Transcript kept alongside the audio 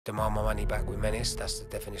demand my money back with menace. That's the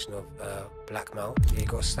definition of blackmail. He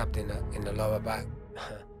got stabbed in the lower back.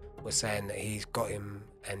 We're saying that he's got him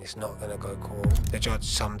and it's not gonna go court. The judge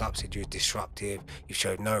summed up, said you're disruptive, you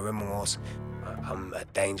showed no remorse, I'm a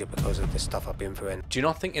danger because of the stuff I've been through. And do you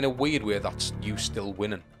not think in a weird way that's you still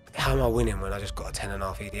winning? how am I winning when I just got a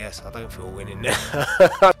 10.5 EDS? I don't feel winning.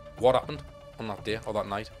 What happened on that day or that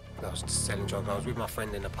night? I was selling drugs. I was with my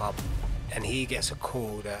friend in the pub and he gets a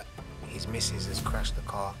call that his missus has crashed the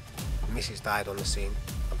car. The missus died on the scene.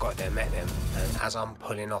 I got there, met them, and as I'm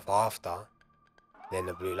pulling off after, then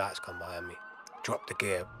the blue lights come behind me. Dropped the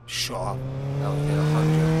gear, shot up. I was doing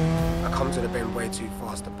 100. I come to the bend way too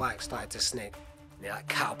fast. The bike started to snake. And they like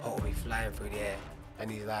catapulted me flying through the air. And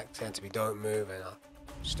he's like saying to me, don't move. And I'm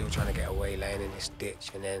still trying to get away, laying in this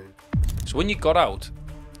ditch. And then... So when you got out,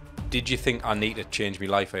 did you think I need to change my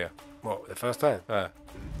life here? What, the first time? Yeah.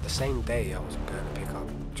 The same day I was going to pick up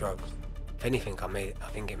drugs. If anything, I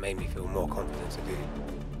think it made me feel more confident to do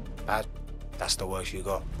bad. That's the worst you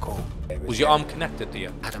got. Cool. Was your arm connected to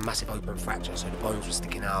you? I had a massive open fracture, so the bones were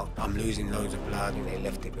sticking out. I'm losing loads of blood, and they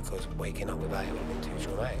left it because waking up without it would have been too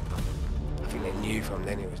traumatic. I think they knew from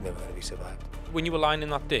then it was never going to be survived. When you were lying in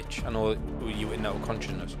that ditch, I know you were in and out of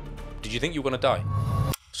consciousness, did you think you were going to die?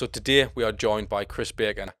 So today we are joined by Chris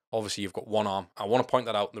Baker. Obviously you've got one arm. I want to point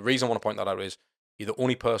that out. The reason I want to point that out is you're the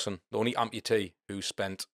only person, the only amputee who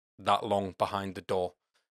spent that long behind the door.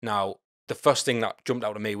 Now, the first thing that jumped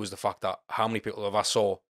out at me was the fact that how many people have I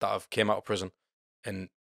saw that have came out of prison and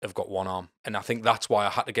have got one arm. And I think that's why I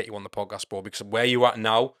had to get you on the podcast, bro, because where you're at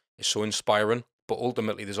now is so inspiring. But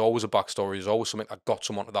ultimately, there's always a backstory. There's always something that got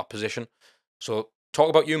someone to that position. So talk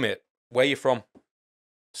about you, mate. Where are you from?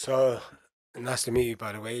 So, nice to meet you,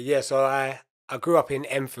 by the way. Yeah, so I grew up in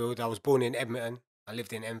Enfield. I was born in Edmonton. I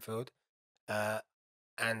lived in Enfield.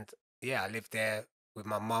 And yeah, I lived there with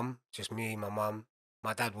my mum, just me, my mum.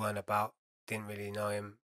 My dad weren't about, didn't really know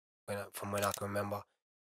him from when I can remember.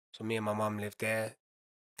 So me and my mum lived there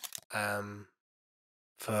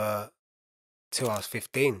for till I was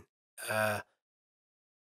 15.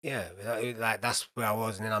 Yeah, like that's where I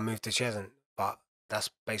was, and then I moved to Cheshunt. But that's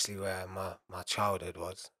basically where my childhood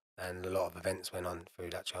was, and a lot of events went on through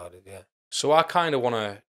that childhood. Yeah. So I kind of want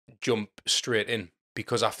to jump straight in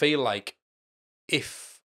because I feel like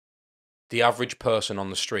if the average person on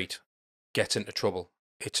the street gets into trouble,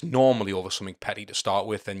 it's normally over something petty to start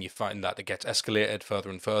with, and you find that it gets escalated further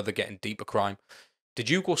and further, getting deeper crime. Did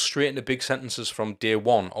you go straight into big sentences from day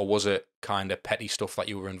one, or was it kind of petty stuff that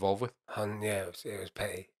you were involved with? Yeah, it was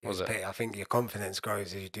petty. It Was it? petty. I think your confidence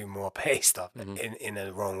grows as you do more petty stuff in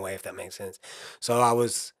a wrong way, if that makes sense. So I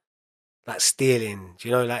was like stealing, do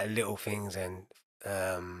you know, like little things, and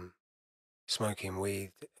smoking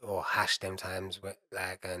weed or hash them times,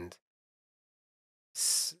 like, and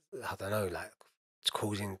I don't know, like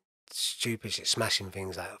causing stupid shit, smashing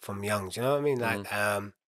things like from young. Do you know what I mean? Like,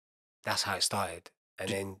 that's how it started. And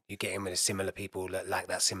then you get in with similar people that like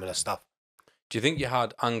that similar stuff. Do you think you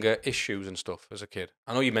had anger issues and stuff as a kid?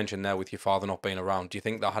 I know you mentioned there with your father not being around. Do you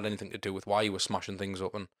think that had anything to do with why you were smashing things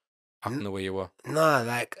up and acting the way you were? No,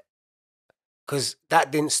 like, because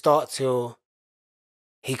that didn't start till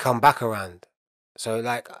he come back around. So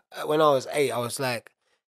like when I was 8, I was like,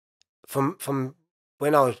 from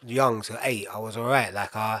when I was young to 8, I was alright.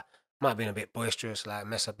 Like I might have been a bit boisterous, like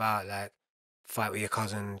mess about, like fight with your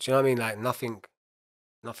cousin. Do you know what I mean? Like nothing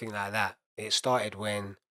like that. It started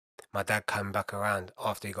when my dad came back around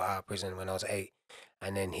after he got out of prison when I was 8,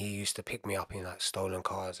 and then he used to pick me up in like stolen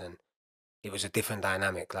cars, and it was a different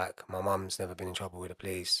dynamic. Like my mum's never been in trouble with the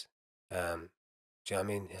police. Do you know what I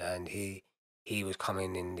mean? And he was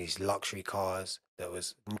coming in these luxury cars that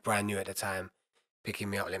was brand new at the time,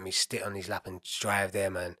 picking me up, let me sit on his lap and drive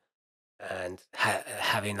them, and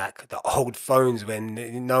having like the old phones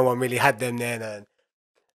when no one really had them then, and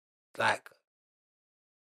like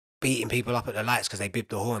beating people up at the lights because they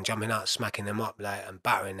bibbed the horn, jumping out, smacking them up, like, and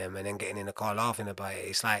battering them, and then getting in the car laughing about it.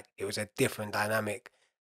 It's like it was a different dynamic,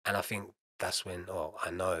 and I think that's when, or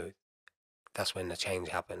I know, that's when the change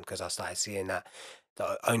happened, because I started seeing that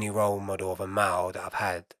the only role model of a male that I've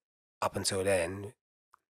had up until then,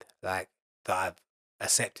 like that I've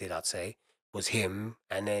accepted, I'd say, was him,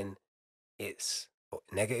 and then it's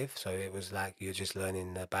negative. So it was like you're just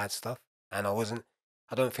learning the bad stuff, and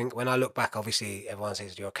I don't think, when I look back, obviously everyone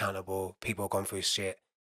says you're accountable, people have gone through shit,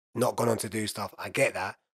 not gone on to do stuff. I get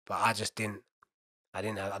that, but I just didn't. I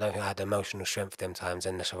don't think I had the emotional strength them times,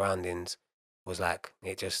 and the surroundings was like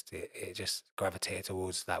it just gravitated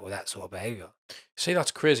towards that sort of behavior. See,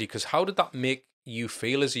 that's crazy, because how did that make you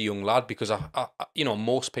feel as a young lad? Because I you know,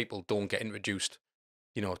 most people don't get introduced,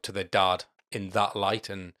 you know, to their dad in that light,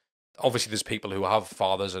 and obviously there's people who have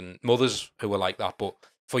fathers and mothers who are like that, but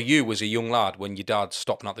for you as a young lad, when your dad's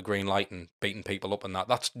stopping at the green light and beating people up and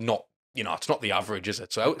that's not, it's not the average, is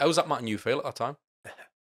it? So how was that making you feel at that time?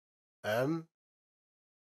 Um,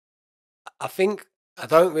 I think I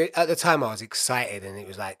don't really, at the time I was excited and it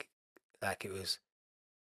was like it was,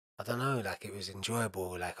 I don't know, like it was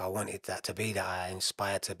enjoyable. Like I wanted that to be that. I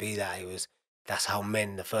inspired to be that. It was, that's how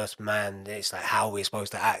men, the first man. It's like how we're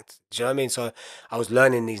supposed to act. Do you know what I mean? So I was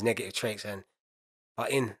learning these negative traits,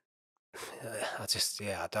 but I just,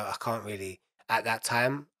 yeah, I can't really. At that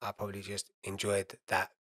time, I probably just enjoyed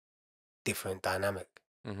that different dynamic.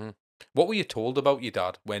 Hmm. What were you told about your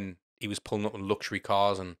dad when he was pulling up in luxury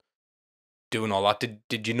cars and doing all that?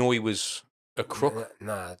 Did you know he was a crook?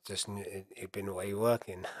 Nah, just it'd been way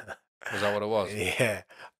working. Was that what it was? Yeah,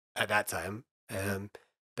 at that time. Hmm.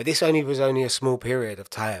 But this only was only a small period of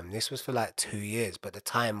time. This was for like 2 years, but the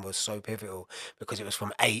time was so pivotal because it was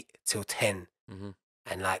from 8 till 10, Hmm.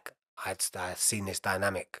 and like I'd seen this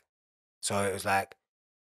dynamic, so it was like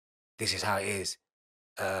this is how it is.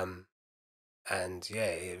 Um, and yeah,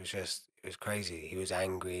 it was crazy. He was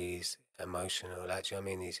angry, he's emotional, like, do you know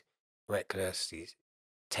what I mean? He's reckless, he's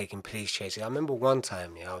taking police chases. I remember one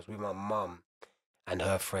time, yeah, I was with my mum and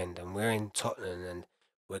her friend, and we're in Tottenham, and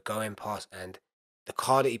we're going past, and the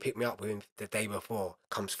car that he picked me up with the day before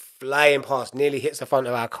comes flying past, nearly hits the front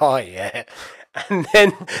of our car, yeah. And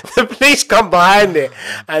then the police come behind it,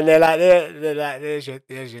 and they're like, there's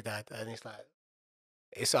your dad, and it's like,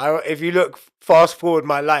 if you look fast forward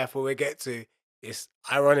my life, where we get to, it's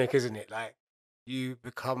ironic, isn't it? Like you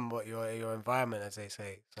become what your environment, as they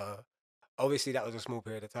say. So obviously that was a small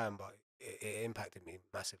period of time, but it impacted me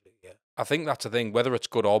massively. Yeah. I think that's the thing. Whether it's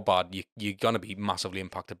good or bad, you're gonna be massively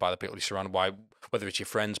impacted by the people you're surrounded by. Whether it's your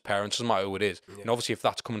friends, parents, doesn't matter who it is. Yeah. And obviously, if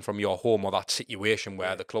that's coming from your home or that situation where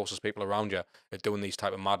Yeah. the closest people around you are doing these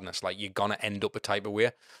type of madness, like you're gonna end up a type of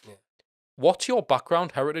way. Yeah. What's your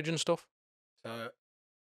background, heritage, and stuff? So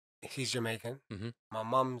he's Jamaican. Hmm. My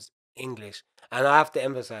mum's English, and I have to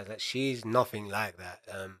emphasize that she's nothing like that.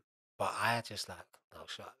 But I just like, oh,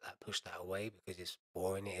 shut that, push that away because it's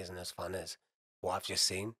boring. It isn't as fun as what I've just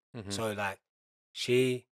seen. Hmm. So like,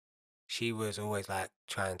 she she was always like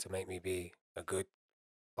trying to make me be a good,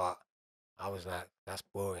 but I was like, that's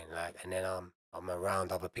boring. Like, and then I'm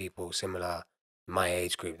around other people similar my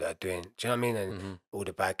age group that are doing. Do you know what I mean? And Hmm. all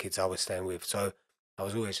the bad kids I was staying with. So I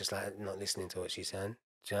was always just like not listening to what she's saying.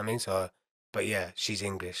 Do you know what I mean? So, but yeah, she's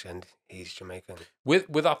English and he's Jamaican. With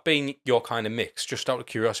that being your kind of mix, just out of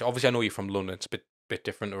curiosity, obviously I know you're from London. It's a bit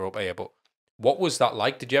different to up here, but what was that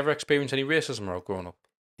like? Did you ever experience any racism growing up?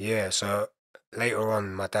 Yeah. So later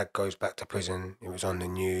on, my dad goes back to prison. It was on the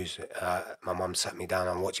news. My mum sat me down.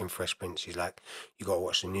 I'm watching Fresh Prince. She's like, "You got to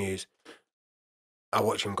watch the news." I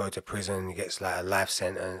watch him go to prison. He gets like a life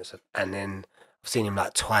sentence, and then I've seen him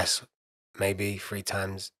like twice, maybe 3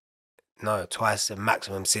 times. No, twice the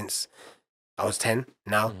maximum since I was 10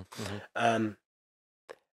 now. Hmm. Um,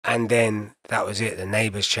 and then that was it. The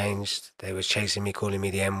neighbours changed. They was chasing me, calling me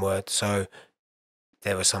the N word. So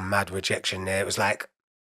there was some mad rejection there. It was like,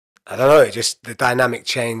 I don't know, it just, the dynamic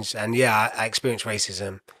changed. And yeah, I experienced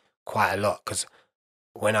racism quite a lot because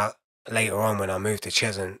later on, when I moved to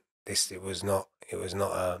Cheshunt, it was not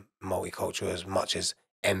a multicultural as much as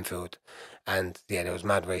Enfield. And yeah, there was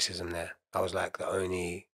mad racism there. I was like the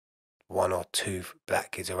only one or two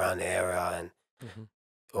black kids around the area, and Hmm.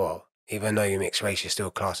 or even though you're mixed race, you're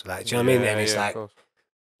still classed like. Do you know what I mean? And it's Yeah, of like, course.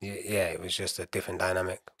 yeah, it was just a different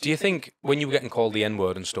dynamic. Do you think when you were getting called the N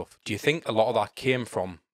word and stuff, do you think a lot of that came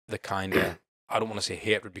from the kind of, I don't want to say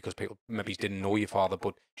hatred because people maybe didn't know your father,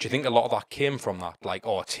 but do you think a lot of that came from that? Like,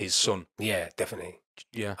 oh, it's his son. Yeah, definitely.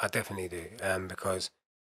 Yeah. I definitely do. Because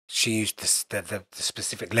she used the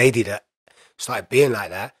specific lady that started being like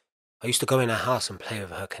that. I used to go in her house and play with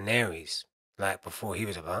her canaries, like before he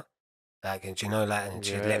was about. Like, and do you know, like, and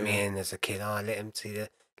she'd let me Yeah. in as a kid. Oh, I let him see the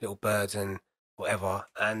little birds and whatever.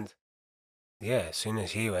 And yeah, as soon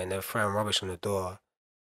as he went, they were throwing rubbish on the door.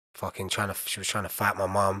 Fucking she was trying to fight my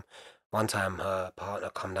mum. One time, her partner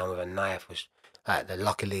come down with a knife. Was like,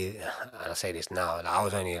 luckily, and I say this now, like, I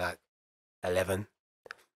was only like 11,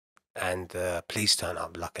 and the police turned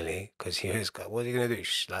up. Luckily, because he was like, "What are you gonna do?"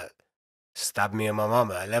 Like, stab me and my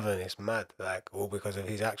mum at 11. It's mad. Like, all because of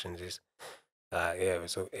his actions. Is yeah,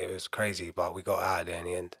 it was crazy, but we got out of there in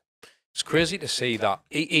the end. It's crazy to see that,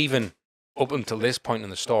 even up until this point in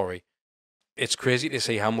the story, it's crazy to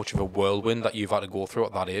see how much of a whirlwind that you've had to go through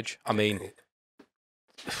at that age. I mean,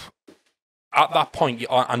 at that point,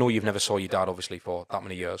 I know you've never saw your dad, obviously, for that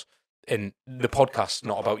many years. And the podcast's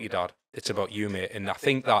not about your dad. It's about you, mate. And I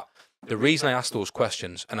think that the reason I ask those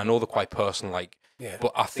questions, and I know they're quite personal, like, Yeah.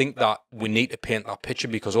 but I think that we need to paint that picture,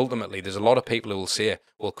 because ultimately there's a lot of people who will say,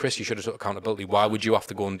 well, Chris, you should have took accountability. Why would you have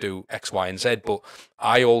to go and do X, Y, and Z? But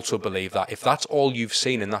I also believe that if that's all you've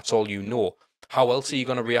seen and that's all you know, how else are you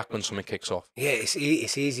going to react when something kicks off? Yeah, it's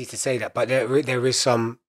easy to say that, but there is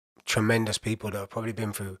some tremendous people that have probably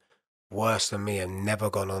been through worse than me and never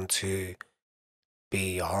gone on to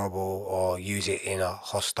be horrible or use it in a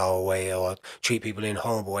hostile way or treat people in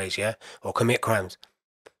horrible ways, yeah, or commit crimes,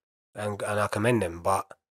 and I commend them. But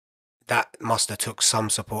that must have took some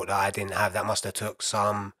support that I didn't have. That must have took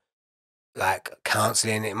some like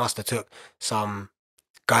counselling. It must have took some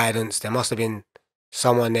guidance. There must have been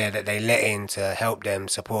someone there that they let in to help them,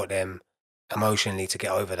 support them emotionally to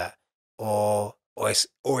get over that, or it's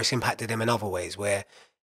impacted them in other ways where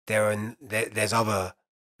there's other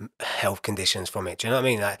health conditions from it. Do you know what I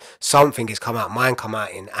mean? Like something has come out. Mine come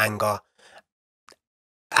out in anger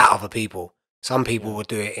at other people. Some people will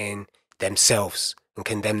do it in themselves and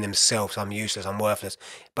condemn themselves. I'm useless. I'm worthless.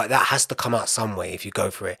 But that has to come out some way. If you go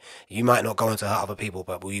for it, you might not go on to hurt other people,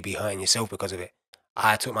 but will you be hurting yourself because of it?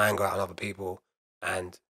 I took my anger out on other people,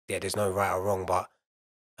 and yeah, there's no right or wrong, but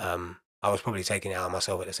I was probably taking it out on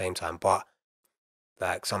myself at the same time. But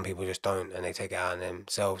like some people just don't, and they take it out on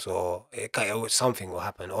themselves, or something will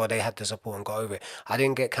happen, or they had the support and got over it. I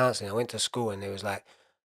didn't get counselling. I went to school, and they was like,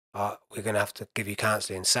 we're gonna have to give you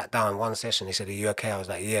counselling. Sat down one session. They said, "Are you okay?" I was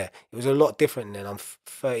like, "Yeah." It was a lot different then. I'm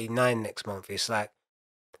 39 next month. It's like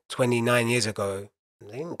 29 years ago.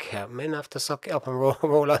 They didn't care. Men have to suck it up and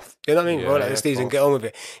roll up. You know what I mean? Yeah, Roll like yeah, the of sleeves and course. get on with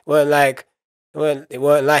it. It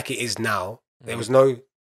weren't like it is now. There was no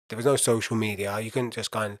social media. You couldn't just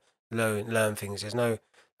go and learn things. There's no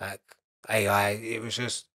like AI. It was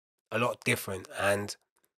just a lot different, and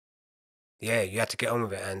yeah, you had to get on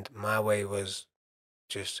with it. And my way was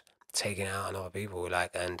just taking it out on other people,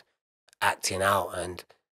 like, and acting out and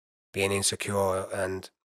being insecure, and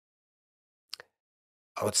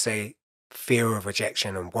I would say fear of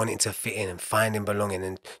rejection and wanting to fit in and finding belonging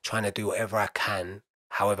and trying to do whatever I can,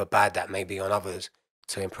 however bad that may be on others,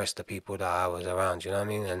 to impress the people that I was around. You know what I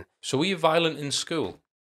mean? And So were you violent in school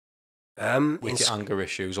with your anger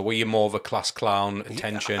issues, or were you more of a class clown,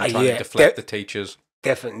 attention, trying to yeah, deflect the teachers?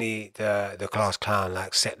 definitely the class clown,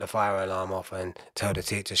 like set the fire alarm off and tell the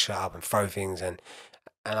teacher shut up and throw things, and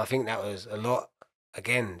I think that was a lot.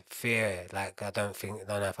 Again, fear. Like I don't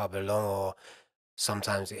know if I belong, or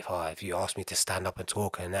sometimes if you ask me to stand up and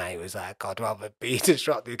talk and that, it was like I'd rather be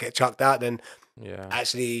disrupted, get chucked out, than Yeah.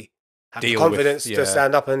 actually have the Deal with, confidence to yeah.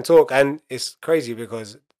 stand up and talk. And it's crazy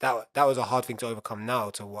because that was a hard thing to overcome now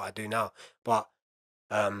to what I do now. But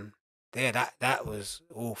yeah, that was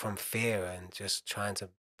all from fear and just trying to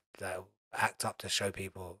like act up to show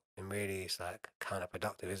people, and really it's like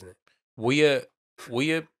counterproductive, isn't it? Were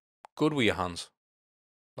you good with your hands?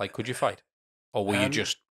 Like, could you fight, or were you Um,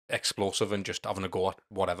 just explosive and just having a go at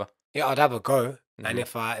whatever? yeah, I'd have a go, and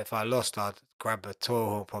Mhm. if I lost, I'd grab a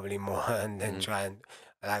tool probably more and then Mhm. try and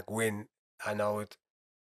like win. And I would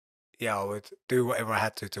do whatever I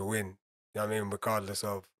had to win. You know what I mean, regardless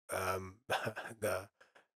of the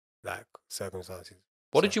like circumstances.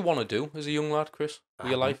 What So did you want to do as a young lad, Chris, with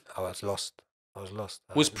your life? I was lost. I was lost.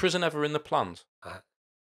 Was prison ever in the plans?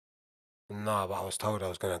 No, but I was told I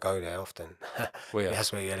was going to go there often. Were you?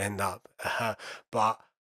 That's where you'll end up. But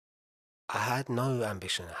I had no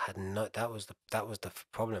ambition. I had no. That was the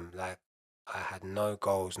problem. Like I had no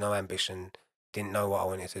goals, no ambition. Didn't know what I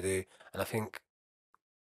wanted to do, and I think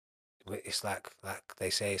it's like they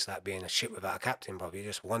say, it's like being a ship without a captain, bro. You're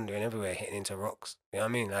just wandering everywhere, hitting into rocks. You know what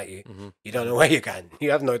I mean? Like you, Mhm. you don't know where you're going.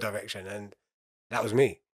 You have no direction, and that was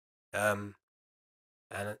me. Um,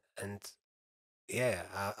 and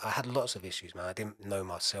yeah, I had lots of issues, man. I didn't know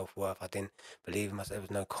my self worth. I didn't believe in myself. There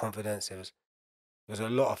was no confidence. There was a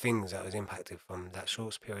lot of things that was impacted from that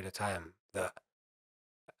short period of time that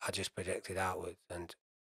I just projected outwards, and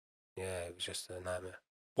yeah, it was just a nightmare.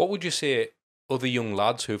 What would you say other young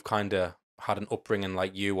lads who've kind of had an upbringing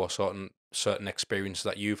like you, or certain experiences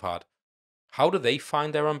that you've had, how do they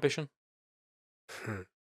find their ambition?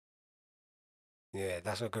 Yeah,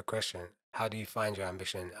 that's a good question. How do you find your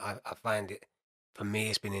ambition? I find it, for me,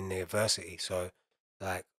 it's been in the adversity. So,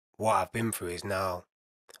 like, what I've been through is now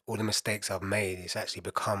all the mistakes I've made, it's actually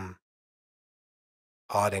become,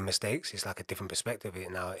 are they mistakes? It's like a different perspective of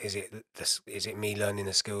it now. Is it me learning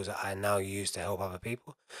the skills that I now use to help other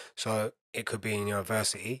people? So it could be in your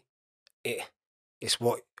adversity. It it's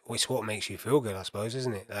what makes you feel good, I suppose,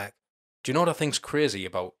 isn't it? Like, Do you know what I think's crazy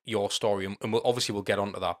about your story? And we'll get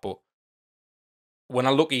onto that, but when I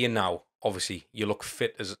look at you now, obviously you look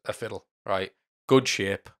fit as a fiddle, right? Good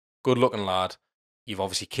shape, good looking lad. You've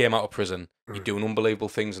obviously came out of prison. You're doing unbelievable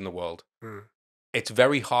things in the world. Mm. It's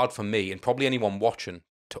very hard for me, and probably anyone watching,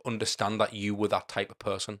 to understand that you were that type of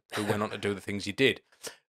person who went on to do the things you did.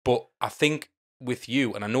 But I think with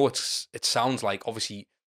you, and I know it sounds like, obviously,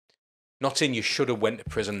 not saying you should have went to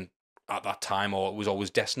prison at that time or it was always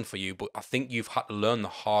destined for you, but I think you've had to learn the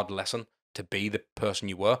hard lesson to be the person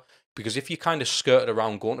you were. Because if you kind of skirted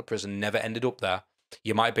around going to prison, never ended up there,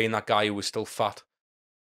 you might have been that guy who was still fat.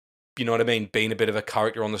 You know what I mean? Being a bit of a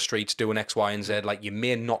character on the streets, doing X, Y, and Z. Like, you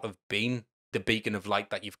may not have been the beacon of light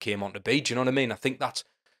that you've came on to be. Do you know what I mean? I think that's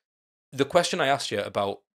the question I asked you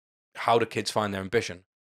about how do kids find their ambition.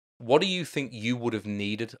 What do you think you would have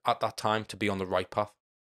needed at that time to be on the right path?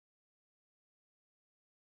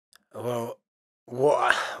 Well,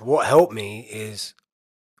 what helped me is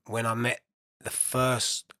when I met the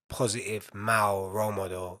first positive male role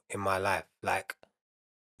model in my life, like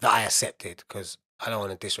that I accepted, because I don't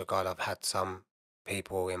want to disregard. I've had some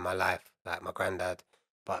people in my life, like my granddad,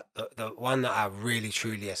 but the one that I really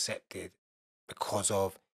truly accepted because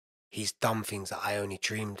of he's done things that I only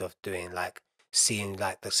dreamed of doing, like seeing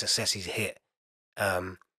like the success he's hit.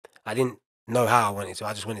 Um, I didn't know how I wanted to.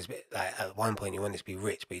 I just wanted to be like at one point you wanted to be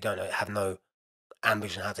rich, but you don't know, have no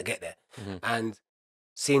ambition how to get there. Mm-hmm. And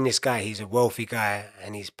seeing this guy, he's a wealthy guy,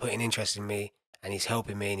 and he's putting interest in me, and he's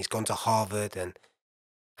helping me, and he's gone to Harvard, and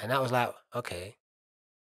that was like, okay,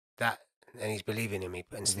 that, and he's believing in me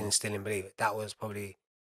and Mm-hmm. instilling belief. That was probably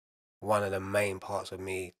one of the main parts of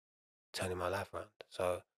me turning my life around.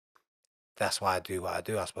 So that's why I do what I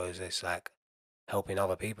do. I suppose it's like helping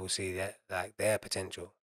other people see that, like, their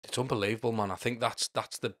potential. It's unbelievable, man. I think that's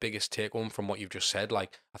the biggest take home from what you've just said.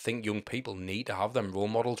 Like, I think young people need to have them role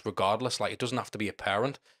models regardless. Like, it doesn't have to be a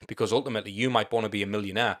parent, because ultimately you might want to be a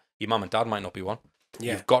millionaire. Your mum and dad might not be one.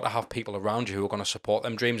 Yeah. You've got to have people around you who are going to support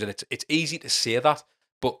them dreams. And it's easy to say that,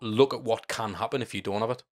 but look at what can happen if you don't have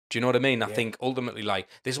it. Do you know what I mean? I Yeah. think ultimately, like,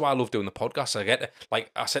 this is why I love doing the podcast. I get it. Like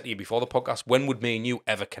I said to you before the podcast, when would me and you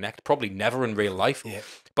ever connect? Probably never in real life. Yeah.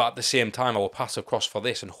 But at the same time, I will pass across for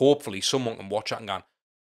this, and hopefully someone can watch that and go,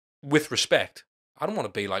 with respect, I don't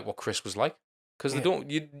want to be like what Chris was like, because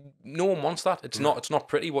no one wants that. It's not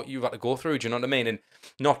pretty what you've had to go through. Do you know what I mean? And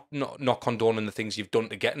not condoning the things you've done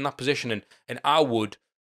to get in that position. And I would,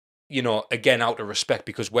 again, out of respect,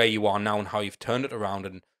 because where you are now and how you've turned it around,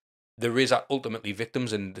 and there is ultimately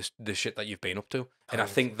victims in the shit that you've been up to. And I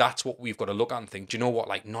think that's what we've got to look at and think, do you know what?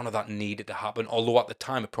 Like, none of that needed to happen. Although at the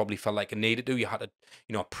time it probably felt like it needed to. You had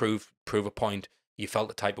to, prove a point. You felt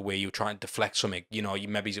the type of way you were trying to deflect something.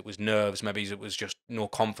 Maybe it was nerves, maybe it was just no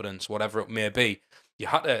confidence, whatever it may be. You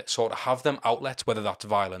had to sort of have them outlets, whether that's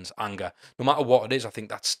violence, anger, no matter what it is. I think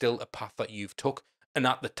that's still a path that you've took. And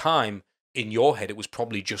at the time, in your head, it was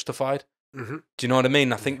probably justified. Mm-hmm. Do you know what I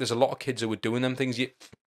mean? I think there's a lot of kids who were doing them things. You're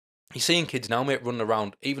seeing kids now, mate, running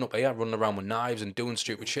around, even up here, running around with knives and doing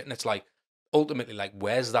stupid shit. And it's like, ultimately, like,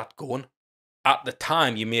 where's that going? At the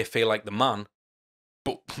time, you may feel like the man,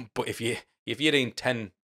 but if you're in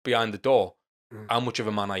 10 behind the door, how much of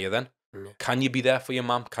a man are you then? Can you be there for your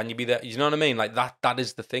mum? Can you be there? You know what I mean? Like, that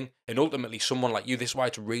is the thing. And ultimately, someone like you, this is why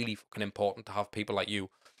it's really fucking important to have people like you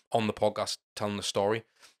on the podcast telling the story.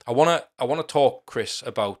 I wanna talk, Chris,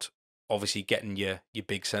 about obviously getting your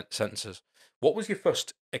big sentences. What was your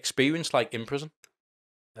first experience like in prison?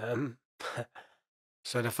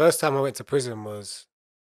 So the first time I went to prison was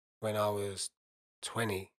when I was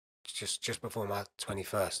 20, just before my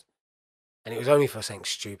 21st. And it was only for something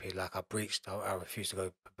stupid, like I refused to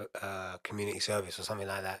go community service or something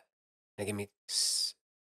like that. They give me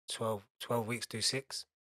 12 weeks, do 6.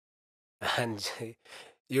 And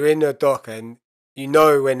you're in the dock, and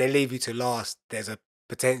when they leave you to last, there's a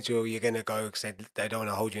potential you're going to go because they don't want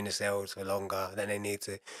to hold you in the cells for longer than they need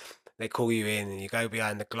to. They call you in and you go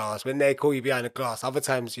behind the glass. When they call you behind the glass, other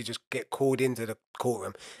times you just get called into the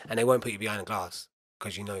courtroom and they won't put you behind the glass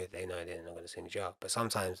because they know they're not going to send you to jail. But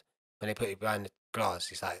sometimes when they put you behind the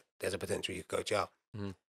glass, it's like there's a potential you could go to jail.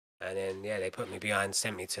 Mm. And then, they put me behind,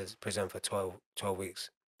 sent me to prison for 12 weeks.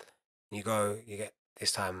 You get,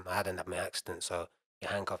 this time I had an accident, so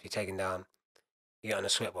you're handcuffed, you're taken down, you get on a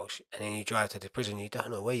sweatbox, and then you drive to the prison. You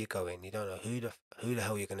don't know where you're going. You don't know who the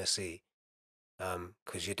hell you're going to see.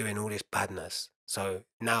 Because you're doing all this badness. So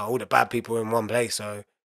now all the bad people are in one place. So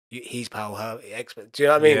he's power, her expert. Do you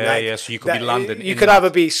know what I mean? Yeah. So you could be landing. You could either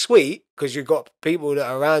be sweet because you've got people that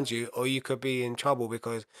are around you, or you could be in trouble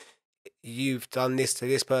because you've done this to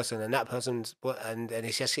this person and that person's and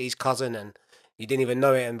it's just his cousin and you didn't even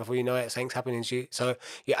know it, and before you know it, something's happening to you. So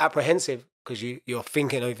you're apprehensive because you're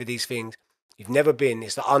thinking over these things. You've never been.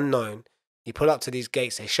 It's the unknown. You pull up to these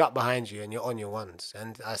gates, they shut behind you, and you're on your ones.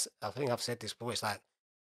 And I think I've said this before. It's like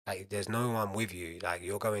Like there's no one with you. Like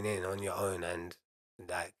you're going in on your own, and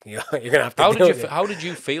like you're gonna have to deal with it. How did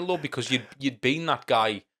you feel though? Because you'd been that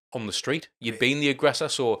guy on the street. You'd been the aggressor.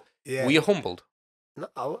 So were Yeah. you humbled?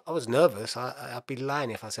 No, I was nervous. I'd be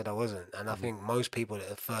lying if I said I wasn't. And I Mhm. think most people,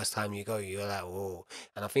 the first time you go, you're like, whoa.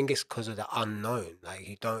 And I think it's because of the unknown. Like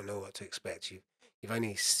you don't know what to expect. You've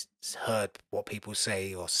only heard what people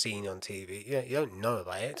say or seen on TV. You don't know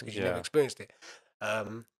about it because you never Yeah. experienced it.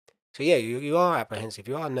 So yeah, you are apprehensive.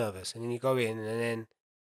 You are nervous, and then you go in, and then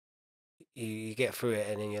you get through it,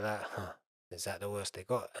 and then you're like, huh. Is that the worst they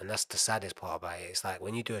got? And that's the saddest part about it. It's like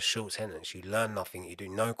when you do a short sentence, you learn nothing, you do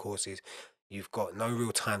no courses, you've got no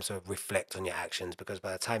real time to reflect on your actions because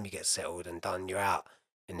by the time you get settled and done, you're out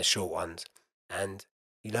in the short ones and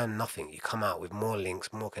you learn nothing. You come out with more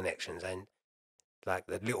links, more connections, and like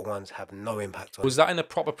the little ones have no impact on. Was that in a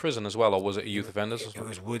proper prison as well, or was it a youth It, offenders it, as it well?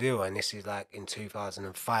 was Woodhill, and this is like in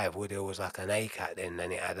 2005. Woodhill was like an ACAT then,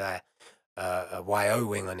 and it had a YO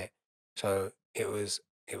wing on it. So it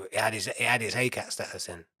had its ACAT status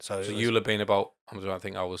then. So So it was, you'll have been about, I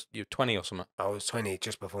think you 20 or something. I was 20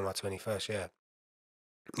 just before my 21st year.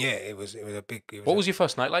 Yeah, it was a big. What was your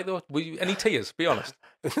first night like though? Were you any tears? Be honest.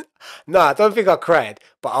 No, I don't think I cried,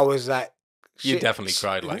 but I was like, You shit. definitely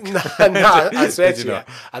cried, like. No, I swear Did to you you, not?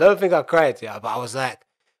 I don't think I cried, yeah, but I was like,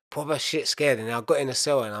 proper shit scared, and I got in a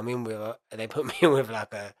cell, and I'm in with, and they put me in with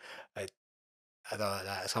like a I don't know,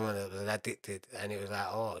 like someone that was addicted, and it was like,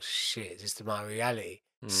 oh shit, this is my reality.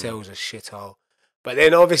 Cell's a shithole. But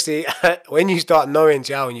then obviously, when you start knowing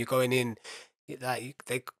jail and you're going in, like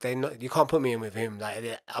you can't put me in with him. Like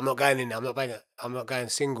I'm not going in there. I'm not going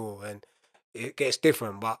single, and it gets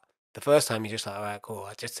different. But the first time you're just like, all right, cool.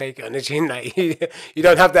 I just take it on the chin. Like you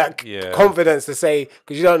don't have that Yeah. confidence to say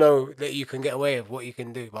because you don't know that you can get away with what you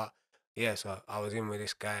can do. But yeah, so I was in with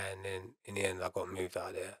this guy, and then in the end, I got moved out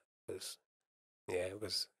of there. Yeah, it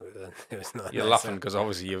was not. You're nice, laughing because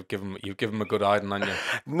obviously you've given him a good hiding, haven't you?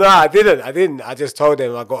 No, I didn't. I just told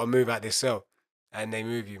them I got to move out this cell, and they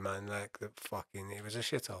move you, man. Like the fucking, it was a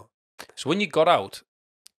shithole. So when you got out,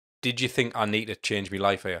 did you think I need to change my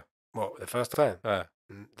life here? What, the first time? Yeah.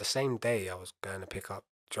 The same day I was going to pick up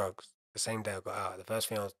drugs. The same day I got out, the first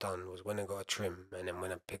thing I was done was when I got a trim, and then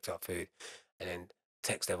when I picked up food, and then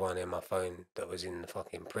text everyone in my phone that was in the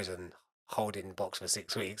fucking prison holding box for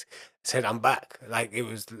 6 weeks, said I'm back. Like it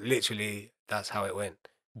was literally that's how it went.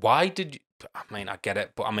 Why did you? I mean, I get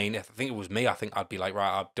it, but I mean, if I think it was me, I think I'd be like,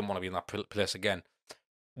 right, I didn't want to be in that place again.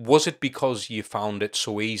 Was it because you found it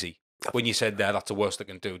so easy? When you said there, that's the worst I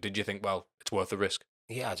can do. Did you think, well, it's worth the risk?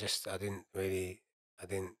 Yeah, I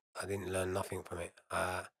didn't learn nothing from it.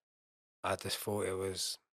 I just thought it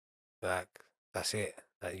was like that's it.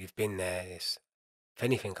 Like you've been there. If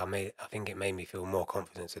anything, I think it made me feel more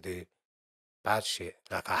confident to do bad shit.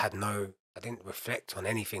 Like I didn't reflect on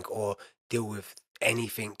anything or deal with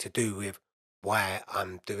anything to do with why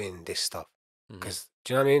I'm doing this stuff. Because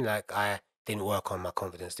do you know what I mean? Like I didn't work on my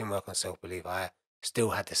confidence, didn't work on self belief. I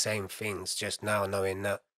still had the same things, just now knowing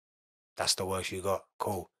that that's the worst you got.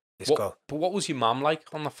 Cool, let's go. But what was your mum like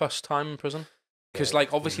on the first time in prison? Because, Yeah,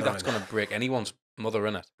 like, obviously no, that's going to break anyone's mother,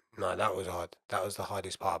 innit? No, that was hard. That was the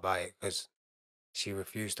hardest part about it because she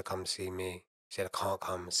refused to come see me. She said, "I can't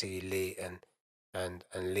come and see you leave and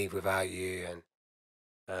leave without you." And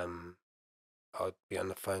I would be on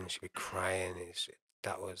the phone. She'd be crying.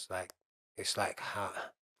 That was like it's like how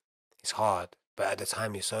it's hard, but at the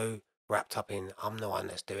time you're so wrapped up in I'm the one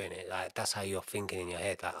that's doing it. Like that's how you're thinking in your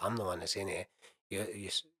head. Like I'm the one that's in it.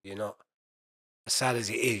 You're not as sad as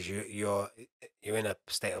it is. You're in a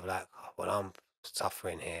state of like, oh, well, I'm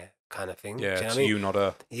suffering here, kind of thing. Yeah, Do you know it's what I mean? you, not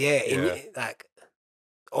her. Yeah, Yeah. like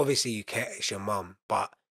obviously you care, it's your mum,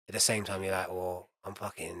 but at the same time you're like, well, I'm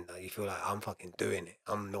fucking. Like, you feel like I'm fucking doing it.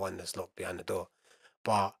 I'm the one that's locked behind the door,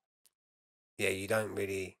 but yeah, you don't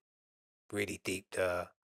really deep the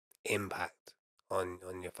impact on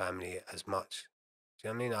your family as much. Do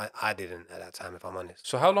you know what I mean? I didn't at that time, if I'm honest.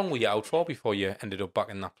 So how long were you out for before you ended up back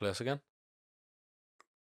in that place again?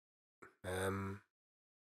 I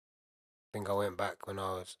think I went back when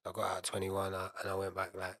I got out at 21, and I went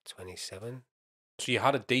back like 27. So you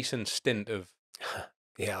had a decent stint of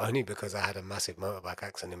Yeah, only because I had a massive motorbike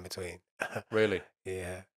accident in between. really.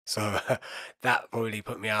 Yeah, so that probably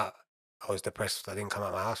put me out. I was depressed. I didn't come out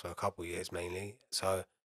of my house for a couple of years mainly. So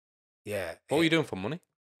yeah, What were you doing for money?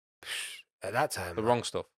 at that time, The wrong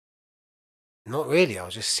stuff. not really. I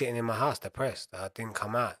was just sitting in my house depressed. I didn't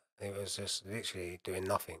come out. It was just literally doing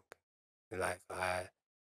nothing. Like I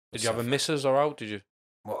Did you have a missus or out? Did you?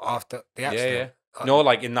 well after the Yeah, accident. yeah. No,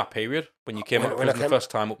 like in that period when you came out of when I prison the came-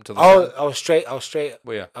 first time up until the Oh, second. I was straight.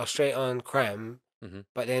 Well, yeah. I was straight on crime. Mhm.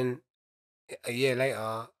 But then a year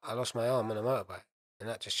later, I lost my arm on a motorbike, and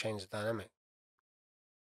that just changed the dynamic.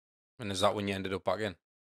 And is that when you ended up back in?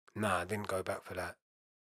 Nah, I didn't go back for that.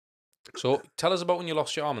 So tell us about when you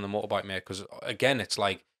lost your arm on the motorbike, mate. Because again, it's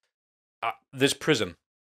like there's prison,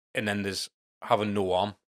 and then there's having no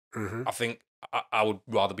arm. Mm-hmm. I think I would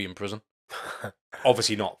rather be in prison.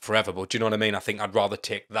 Obviously not forever, but do you know what I mean? I think I'd rather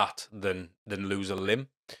take that than lose a limb.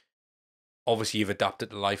 Obviously, you've adapted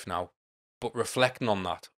to life now, but reflecting on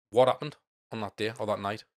that, what happened on that day or that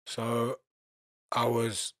night? So I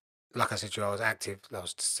was, like I said to you, I was active. I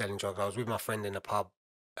was selling drugs. I was with my friend in the pub,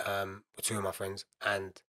 with two of my friends,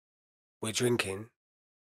 and we're drinking,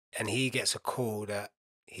 and he gets a call that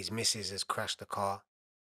his missus has crashed the car,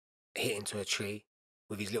 hit into a tree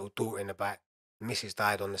with his little daughter in the back. Missus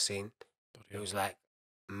died on the scene. It was like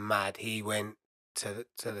mad. He went to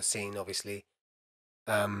the scene, obviously.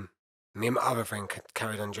 Me and my other friend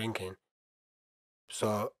carried on drinking.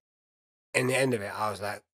 So in the end of it, I was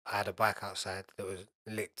like, I had a bike outside that was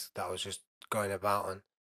licked that I was just going about on,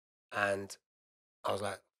 and I was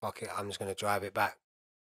like, fuck it, I'm just gonna drive it back,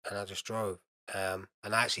 and I just drove. And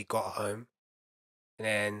I actually got home, and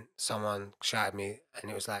then someone shouted me,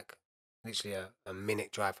 and it was like literally a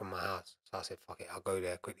minute drive from my house. So I said, fuck it, I'll go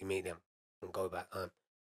there, quickly meet them, and go back home.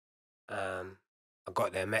 I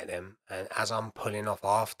got there, met them, and as I'm pulling off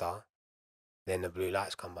after, then the blue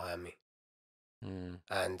lights come behind me,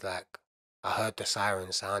 and like I heard the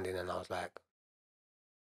siren sounding, and I was like,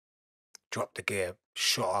 dropped the gear,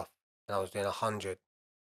 shot off, and I was doing 100.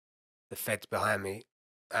 The feds behind me,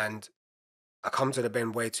 and I come to the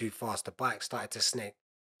bend way too fast. The bike started to snake,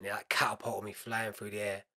 and it like catapulted me flying through the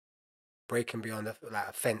air, breaking beyond a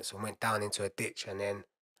fence, and went down into a ditch. And then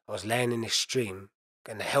I was laying in this stream,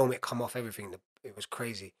 and the helmet come off everything. It was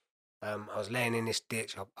crazy. I was laying in this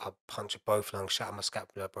ditch. I punctured both lungs, shattered my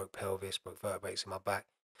scapula, broke pelvis, broke vertebrae in my back,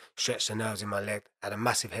 stretched the nerves in my leg, had a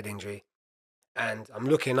massive head injury, and I'm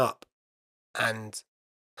looking up, and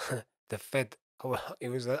the Fed. It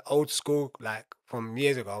was an old school, like from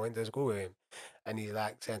years ago. I went to school with him, and he's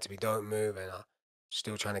like saying to me, "Don't move," and I'm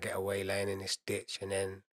still trying to get away, laying in this ditch, and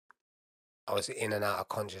then I was in and out of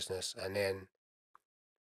consciousness, and then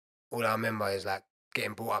all I remember is like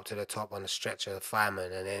getting brought up to the top on the stretcher, the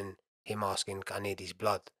fireman, and then him asking, "I need his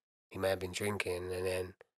blood." He may have been drinking, and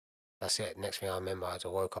then that's it. Next thing I remember, I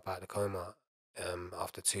woke up out of the coma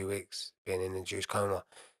after 2 weeks being in induced coma.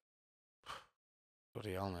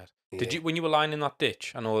 Bloody hell, mate. Yeah. Did you, when you were lying in that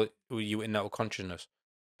ditch, I know you were in that consciousness,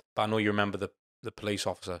 but I know you remember the police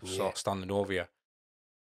officer sort of standing over you.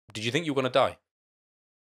 Did you think you were going to die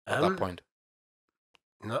at that point?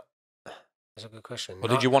 No, that's a good question. Or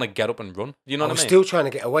did you want to get up and run? You know what I mean? I was still trying to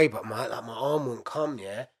get away, but my arm wouldn't come,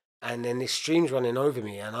 yeah? And then this stream's running over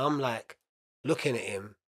me, and I'm like looking at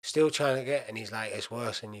him, still trying to get, and he's like, "It's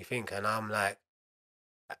worse than you think." And I'm like,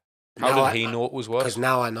 how did he know it was worse? Because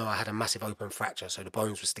now I know I had a massive open fracture, so the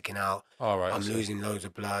bones were sticking out. All right, I'm losing loads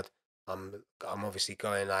of blood. I'm obviously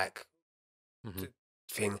going like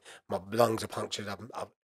thing. My lungs are punctured.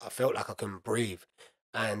 I felt like I couldn't breathe,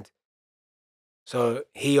 and so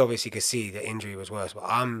he obviously could see the injury was worse. But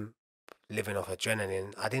I'm living off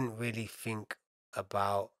adrenaline. I didn't really think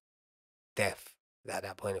about death at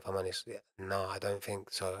that point, if I'm honest. No, I don't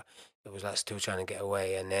think so. It was like still trying to get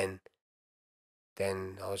away, and then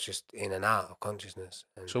I was just in and out of consciousness.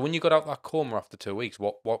 And so when you got out that coma after 2 weeks,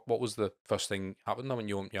 what was the first thing happened when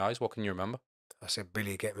you opened your eyes? What can you remember? I said,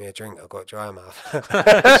 "Billy, get me a drink. I've got dry mouth."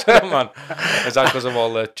 Shut up, man. Is that because of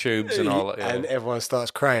all the tubes and all that? Yeah. And everyone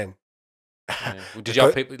starts crying. Yeah. Did you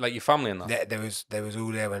have people like your family in that? There was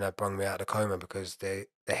all there when I brung me out of the coma, because the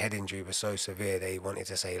head injury was so severe. They wanted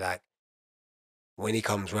to say, like, when he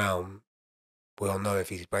comes round, we'll know if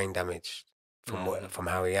he's brain damaged from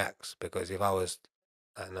how he acts. Because if I was,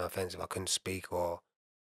 no offense, if I couldn't speak or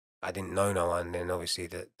I didn't know no one, then obviously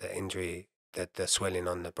the injury, the swelling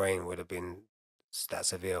on the brain would have been that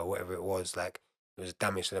severe, or whatever it was. Like, it was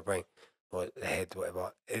damage to the brain or the head,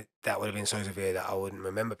 whatever. That would have been so severe that I wouldn't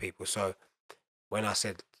remember people. So when I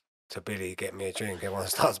said to Billy, "Get me a drink," everyone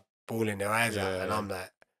starts bawling their eyes out, and I'm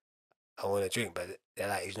like, "I want a drink," but they're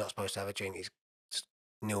like, "He's not supposed to have a drink. He's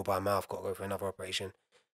nil by mouth. Got to go for another operation."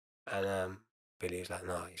 And Billy was like,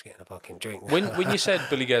 "No, he's getting a fucking drink." When you said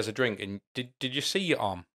Billy gets a drink, and did you see your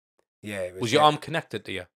arm? Yeah, it was your arm connected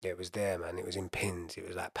to you? Yeah, it was there, man. It was in pins. It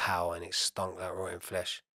was like power, and it stunk like rotten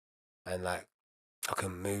flesh. And like, I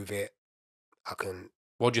couldn't move it. I couldn't.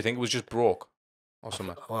 What do you think? It was just broke or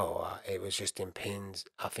something? Well, it was just in pins.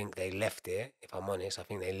 I think they left it. If I'm honest, I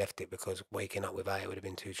think they left it because waking up without it would have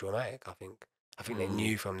been too traumatic. I think they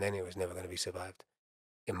knew from then it was never going to be survived.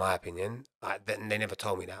 In my opinion, they never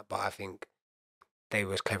told me that, but I think they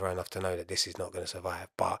was clever enough to know that this is not going to survive.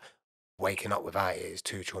 But waking up without it is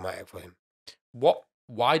too traumatic for him.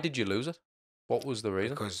 Why did you lose it? What was the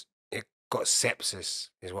reason? Because it got sepsis,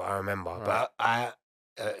 is what I remember. Right. But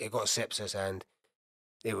it got sepsis, and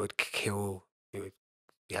it would kill.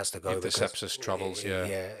 He has to go If the because sepsis travels, yeah.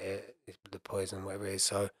 the poison, whatever it is.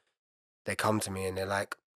 So they come to me and they're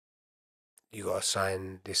like, "You got to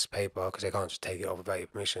sign this paper because they can't just take it off without your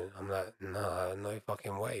permission." I'm like, "No, no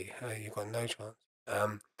fucking way. You got no chance."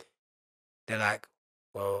 They're like,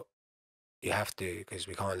 "Well, you have to because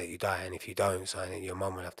we can't let you die, and if you don't sign it, your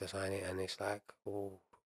mum will have to sign it." And it's like, "Oh,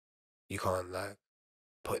 you can't like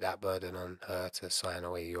put that burden on her to sign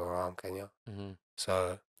away your arm, can you?" Mm-hmm.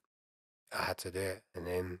 So I had to do it, and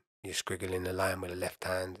then you're scriggling the line with the left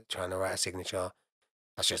hand, trying to write a signature.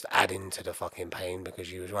 That's just adding to the fucking pain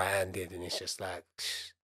because you was right-handed, and it's just like,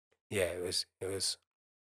 yeah, it was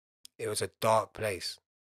a dark place.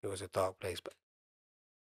 It was a dark place, but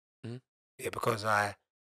Mhm. yeah, because I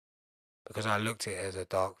looked at it as a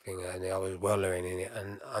dark thing, and I was wallowing in it,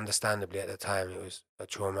 and understandably at the time it was a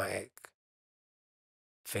traumatic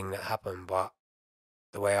thing that happened, but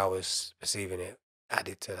the way I was perceiving it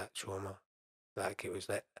added to that trauma. Like it was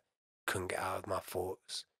like couldn't get out of my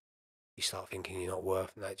thoughts. You start thinking you're not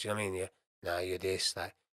worth, like, do you know what I mean? Now you're this,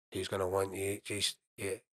 like, who's gonna want you? Just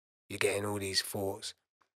you're getting all these thoughts,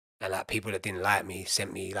 and like people that didn't like me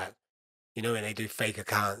sent me like, you know, when they do fake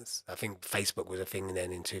accounts. I think Facebook was a thing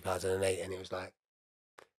then in 2008, and it was like,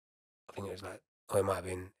 I think it was like, or it might have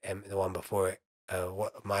been the one before it,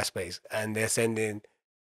 what MySpace, and they're sending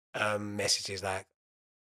messages like,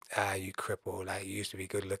 you cripple, like you used to be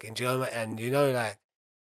good looking. Do you know what I mean? And you know, like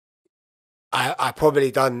I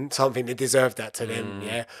probably done something that deserved that to them,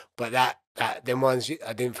 yeah. But that them ones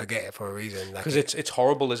I didn't forget it for a reason. Like Because it's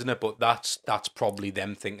horrible, isn't it? But that's probably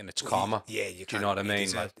them thinking it's karma. yeah, you Do you know what I mean? Like,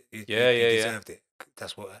 deserved it. yeah, You yeah, yeah. deserved it.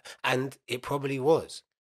 That's what, and it probably was.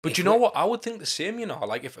 But you know what? I would think the same. You know,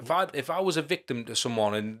 like if I was a victim to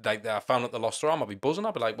someone and like I found out they lost their arm, I'd be buzzing.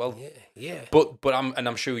 I'd be like, well, yeah. But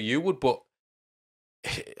I'm sure you would. But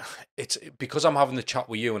it's because I'm having the chat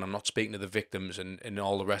with you and I'm not speaking to the victims and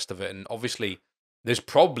all the rest of it. And obviously, there's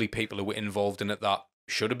probably people who were involved in it that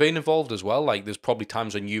should have been involved as well. Like there's probably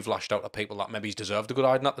times when you've lashed out at people that maybe deserved a good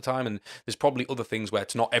hiding at the time, and there's probably other things where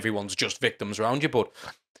it's not everyone's just victims around you. But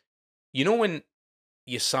you know when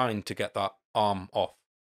you signed to get that arm off,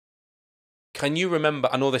 can you remember?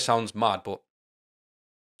 I know this sounds mad, but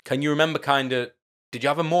can you remember kind of? Did you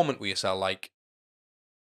have a moment with yourself like,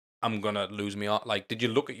 I'm gonna lose my arm? Like, did you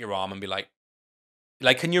look at your arm and be like,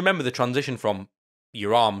 can you remember the transition from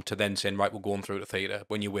your arm to then saying, right, we're going through the theatre.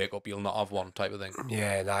 When you wake up, you'll not have one type of thing.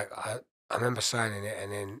 Yeah, like I remember signing it,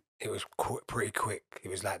 and then it was pretty quick. It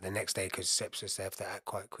was like the next day because sepsis, they have to act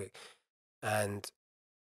quite quick. And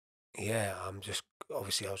yeah,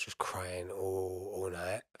 obviously I was just crying all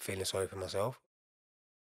night, feeling sorry for myself.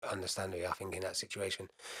 Understandably, I think in that situation,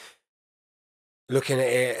 looking at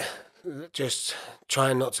it, just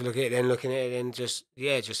trying not to look at it, then looking at it, then just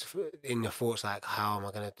in your thoughts like, how am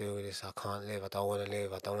I gonna deal with this? I can't live. I don't want to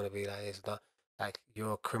live. I don't want to be like this. Like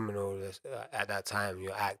you're a criminal at that time.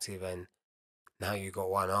 You're active, and now you got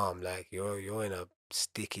one arm. Like you're in a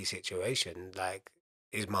sticky situation. Like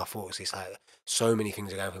is my thoughts. It's like so many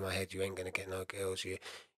things are going through my head. You ain't gonna get no girls. You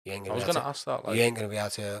ain't I gonna was be able gonna to. ask that. You Like, ain't gonna be able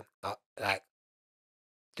to like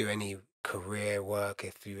do any career work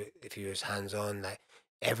if you was hands on. Like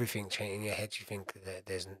everything changing in your head. You think that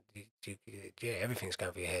yeah, everything's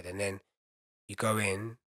going through your head, and then you go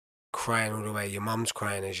in crying all the way. Your mum's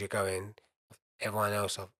crying as you're going. Everyone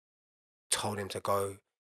else, I've told him to go.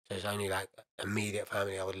 So it's only like immediate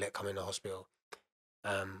family I would let come in the hospital.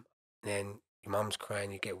 Then your mum's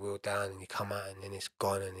crying, you get wheeled down, and you come out, and then it's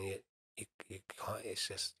gone, and you can't. It's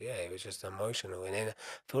just it was just emotional. And then I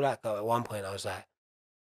feel like at one point I was like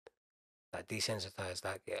desensitized.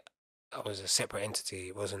 Like I was a separate entity.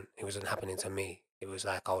 It wasn't happening to me. It was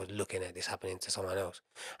like I was looking at this happening to someone else.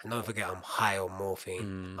 And don't forget, I'm high on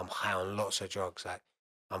morphine. I'm high on lots of drugs. Like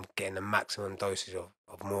I'm getting the maximum dosage of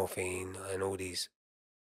morphine and all these.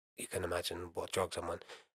 You can imagine what drugs I'm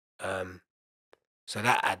on. So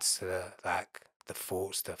that adds to the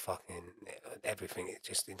thoughts, the fucking everything. It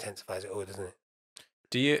just intensifies it all, doesn't it?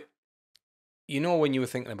 do you know when you were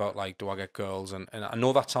thinking about like, do I get girls? And I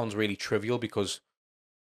know that sounds really trivial because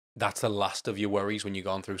that's the last of your worries when you're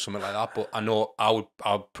going through something like that. But I know I'd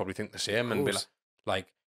probably think the same and be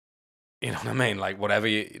like, you know what I mean? Like whatever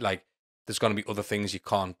you like, there's gonna be other things you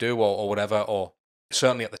can't do or whatever. Or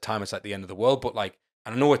certainly at the time it's like the end of the world. But like,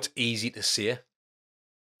 I know it's easy to say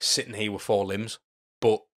sitting here with 4 limbs,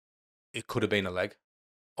 but it could have been a leg,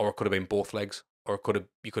 or it could have been both legs, or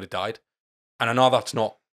you could have died. And I know that's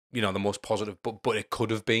not, you know, the most positive, but it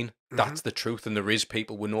could have been. Mm-hmm. That's the truth, and there is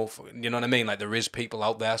people we know. You know what I mean? Like there is people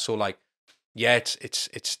out there. So like, yeah,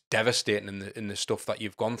 it's devastating in the stuff that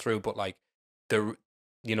you've gone through. But like,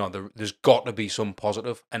 there's got to be some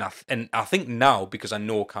positive, and I think now, because I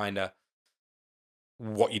know kind of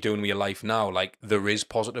what you're doing with your life now, like there is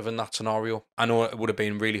positive in that scenario. I know it would have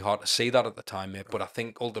been really hard to see that at the time, mate, but I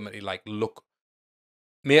think ultimately, like, look,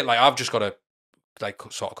 mate, like I've just got to like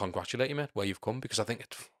sort of congratulate you, mate, where you've come, because I think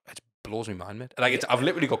it blows my mind, mate. Like I've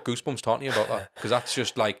literally got goosebumps talking to you about that, because that's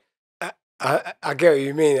just like I get what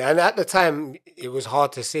you mean, and at the time it was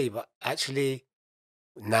hard to see, but actually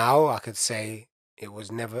now I could say it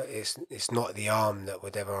was never. It's not the arm that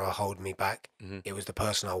would ever hold me back. It was the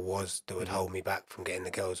person I was that would hold me back from getting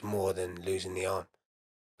the girls more than losing the arm,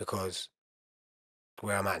 because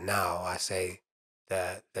where I'm at now, I say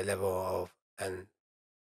the level of, and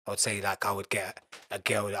I would say like I would get a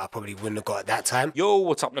girl that I probably wouldn't have got at that time. Yo,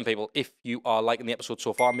 what's happening, people? If you are liking the episode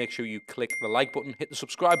so far, make sure you click the like button, hit the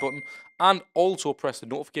subscribe button, and also press the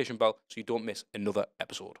notification bell so you don't miss another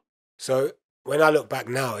episode. So when I look back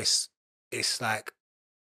now, it's like,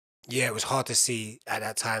 yeah, it was hard to see at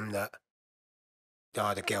that time that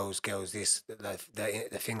the girls, this, the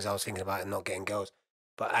things I was thinking about and not getting girls.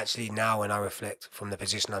 But actually now when I reflect from the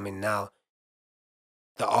position I'm in now,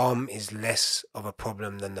 the arm is less of a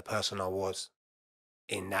problem than the person I was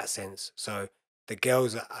in that sense. So the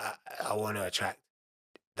girls that I want to attract,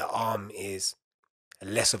 the arm is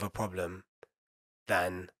less of a problem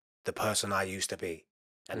than the person I used to be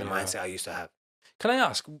and the mindset I used to have. Can I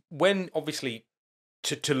ask, when obviously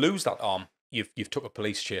to lose that arm, you've took a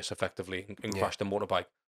police chase effectively and crashed a motorbike.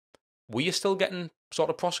 Were you still getting sort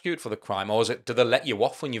of prosecuted for the crime, or did they let you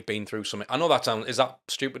off when you've been through something? I know is that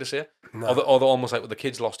stupid to say? No. Or they're almost like, well, the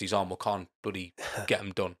kid's lost his arm, we can't bloody get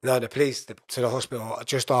him done. No, the police to the hospital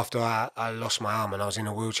just after I lost my arm and I was in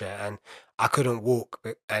a wheelchair and I couldn't walk,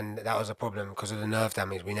 and that was a problem because of the nerve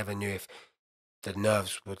damage. We never knew if the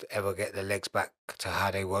nerves would ever get the legs back to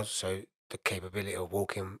how they was, so the capability of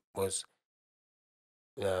walking was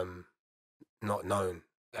not known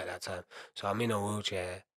at that time. So I'm in a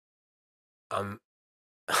wheelchair. And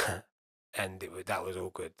that was all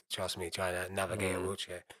good. Trust me, trying to navigate a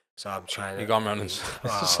wheelchair. So I'm trying to. You gone round and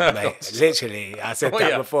mate, literally, I said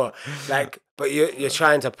that before. Like, but you're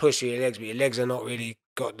trying to push your legs, but your legs are not really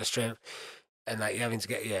got the strength, and like you're having to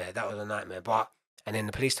get. That was a nightmare. And then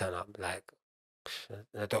the police turn up. Like,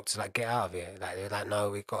 the doctor's like, get out of here. Like they're like, no,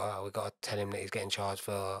 we got to tell him that he's getting charged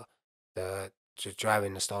for just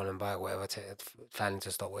driving the stolen bike, whatever, planning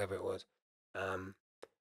to stop, whatever it was.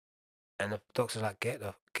 And the doctor's like, get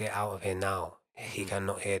out of here now. He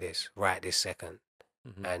cannot hear this right this second.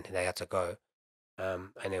 And they had to go.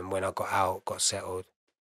 And then when I got out, got settled,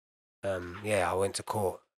 I went to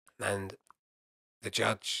court. And the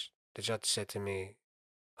judge said to me,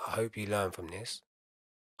 I hope you learn from this.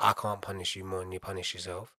 I can't punish you more than you punish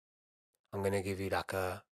yourself. I'm going to give you like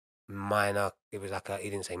a minor, he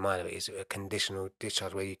didn't say minor, but it's a conditional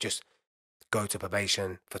discharge where you just go to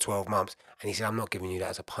probation for 12 months. And he said, I'm not giving you that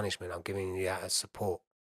as a punishment. I'm giving you that as support.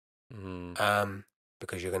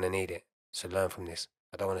 Because you're going to need it. So learn from this.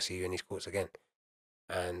 I don't want to see you in these courts again.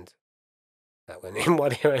 And that went in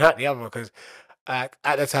one ear and out the other, because at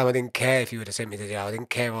the time I didn't care if you would have sent me to jail. I didn't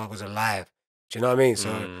care if I was alive. Do you know what I mean?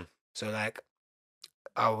 So like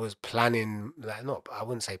I was planning, like, not, I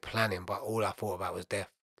wouldn't say planning, but all I thought about was death.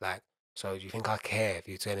 Like, so do you think I care if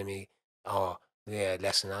you're telling me, oh, yeah,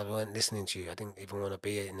 listen, I weren't listening to you. I didn't even want to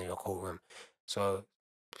be in your courtroom. So,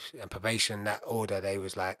 and probation, that order, they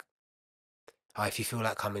was like, oh, if you feel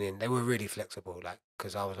like coming in, they were really flexible. Like,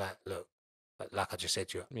 because I was like, look, like I just said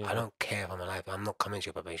to you, I don't care if I'm alive. I'm not coming to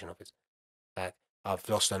your probation office. Like, I've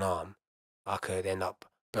lost an arm. I could end up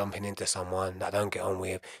bumping into someone that I don't get on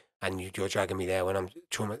with, and you're dragging me there when I'm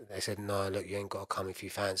traumatized. They said, no, look, you ain't got to come if you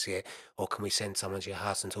fancy it, or can we send someone to your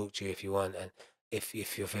house and talk to you if you want, and if you're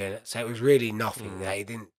feeling it. So it was really nothing. They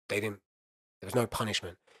didn't, there was no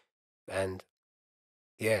punishment. And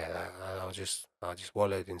yeah, I just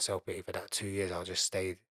wallowed in self-pity for that 2 years. I just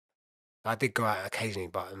stayed. I did go out occasionally,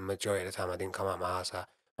 but the majority of the time I didn't come out my house.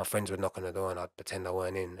 My friends would knock on the door and I'd pretend I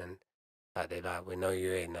weren't in, and like they're like, we know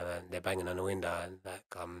you're in, and they're banging on the window, and like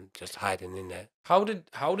I'm just hiding in there. How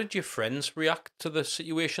did your friends react to the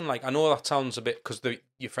situation? Like, I know that sounds a bit, because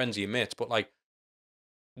your friends are your mates, but like,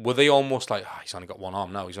 were they almost like, oh, he's only got one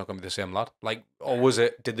arm now, he's not going to be the same lad? Like, or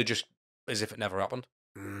did they just, as if it never happened?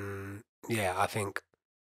 Yeah, I think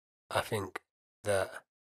that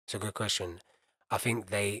it's a good question. I think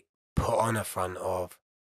they put on a front of,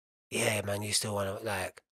 yeah, man, you still want to,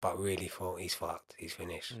 like, but really thought he's fucked, he's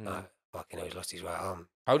finished. Like, fucking hell, he's lost his right arm.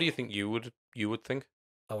 How do you think you would think?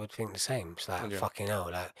 I would think the same. It's like Would you? fucking hell.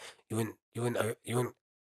 Like you wouldn't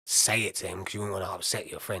say it to him because you wouldn't want to upset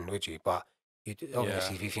your friend, would you? But you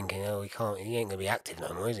obviously be thinking, oh, he ain't gonna be active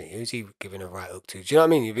no more, is he? Who's he giving a right hook to? Do you know what I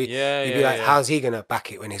mean? You'd be like, how's he gonna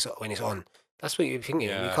back it when it's on? That's what you're thinking.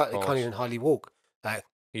 Yeah, You can't even hardly walk. Like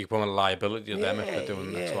you put a liability to them if they're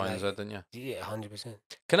doing X, Y, and Z, like, didn't you? yeah, 100%.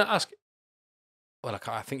 Can I ask? Well,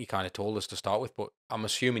 I think you kind of told us to start with, but I'm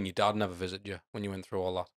assuming your dad never visited you when you went through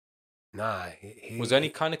all that. Nah, Was there any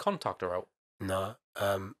kind of contact or out? no.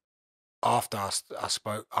 After I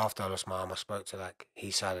spoke, after I lost my arm, I spoke to like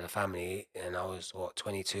his side of the family, and I was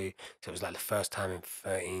 22, so it was like the first time in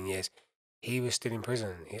 13 years. He was still in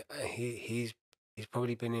prison. He's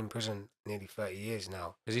probably been in prison nearly 30 years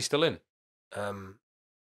now. Is he still in? Um,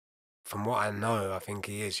 from what I know, I think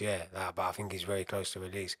he is, yeah. But I think he's very close to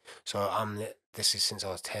release. So this is since I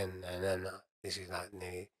was 10, and then this is like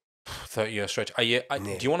nearly 30-year stretch. Do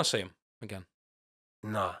you want to see him again?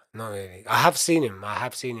 No, not really. I have seen him.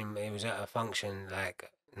 He was at a function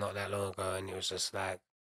like not that long ago, and it was just like,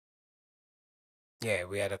 yeah,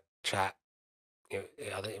 we had a chat. I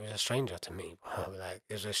think it was a stranger to me. Like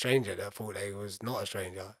it was a stranger that thought that he was not a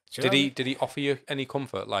stranger. Do you know what I mean? Did he offer you any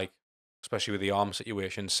comfort, like especially with the arm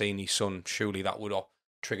situation, seeing his son? Surely that would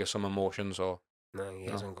trigger some emotions, or No, he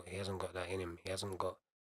hasn't got that in him. He hasn't got.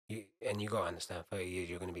 And you got to understand. 30 years,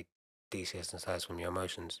 you're going to be desensitized from your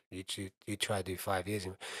emotions. You try to do 5 years.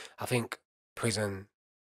 I think prison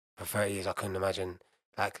for 30 years. I couldn't imagine.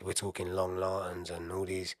 Like we're talking Long Lartons and all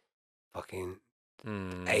these fucking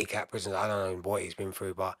ACAT prisons. I don't know what he's been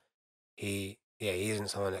through, but he isn't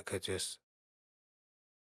someone that could just.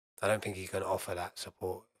 I don't think he can offer that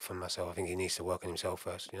support from myself. I think he needs to work on himself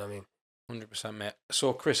first. You know what I mean? 100%, mate.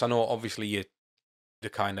 So, Chris, I know obviously you the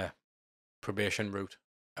kind of probation route.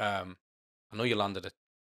 I know you landed at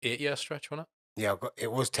 8-year stretch, wasn't it? Yeah,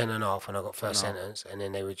 it was 10.5 when I got first 10.5. sentence, and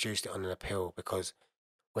then they reduced it on an appeal because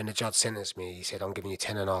when the judge sentenced me, he said, I'm giving you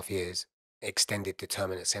 10.5 years, extended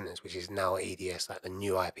determinate sentence, which is now EDS, like the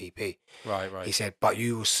new IPP. Right. He said, but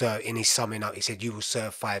you will serve, in his summing up, he said, you will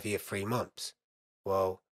serve 5 year, 3 months.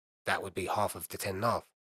 Well, that would be half of the 10.5. But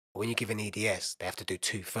when you give an EDS, they have to do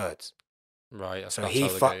 2/3. Right. So he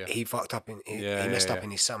fucked up, he messed up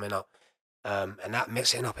in his summing up. And that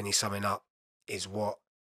messing up in his summing up is what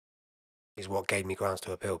gave me grounds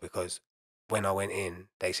to appeal, because when I went in,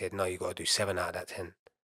 they said, no, you got to do 7 out of that 10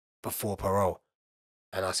 before parole.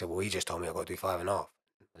 And I said, well, he just told me I got to do 5.5.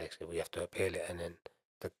 They said, we have to appeal it. And then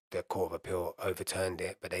the Court of Appeal overturned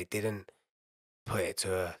it, but they didn't put it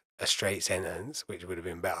to a straight sentence, which would have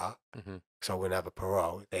been better. So I wouldn't have a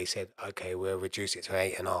parole. They said, okay, we'll reduce it to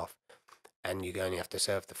 8.5, and you only have to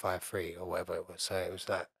serve the 5/3 or whatever it was. So it was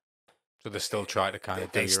like, so they still try to kind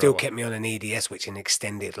of. They still kept me on an EDS, which is an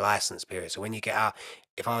extended license period. So when you get out,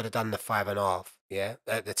 if I would have done the 5.5,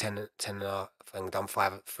 the 10.5, and done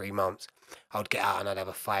 3 months, I would get out and I'd have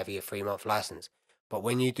a 5 year, 3 month license. But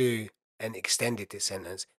when you do an extended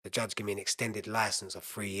sentence, the judge give me an extended license of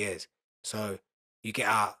 3 years. So you get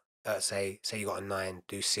out, say you got a 9,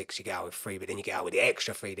 do 6, you get out with 3, but then you get out with the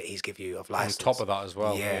extra 3 that he's give you of license. On top of that as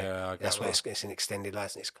well. Yeah, that's what it's an extended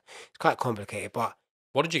license. It's quite complicated, but.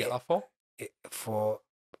 What did you get that for? For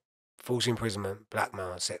false imprisonment,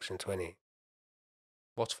 blackmail, Section 20.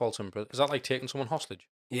 What's false imprisonment? Is that like taking someone hostage?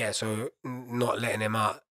 Yeah, so not letting them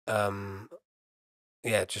out.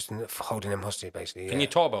 Just holding them hostage, basically. Can you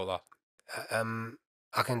talk about that?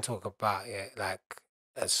 I can talk about it like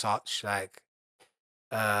as such, like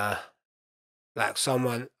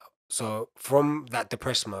someone. So from that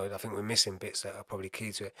depressed mode, I think we're missing bits that are probably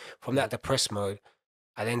key to it. From that depressed mode,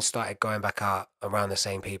 I then started going back out around the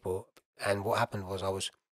same people. And what happened was I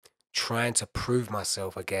was trying to prove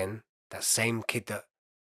myself again. That same kid that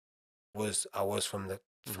I was from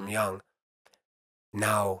young,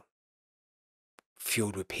 now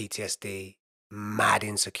fueled with PTSD, mad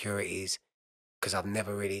insecurities, because I've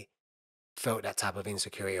never really felt that type of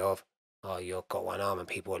insecurity of, oh, you've got one arm and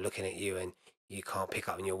people are looking at you and you can't pick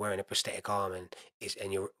up and you're wearing a prosthetic arm and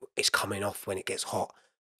it's coming off when it gets hot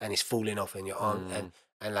and it's falling off in your arm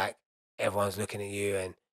and like everyone's looking at you,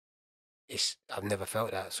 and I've never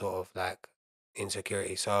felt that sort of like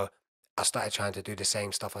insecurity. So I started trying to do the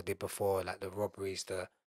same stuff I did before, like the robberies, the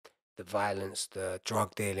violence, the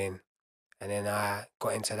drug dealing, and then I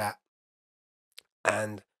got into that.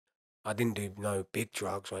 And I didn't do no big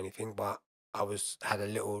drugs or anything, but I had a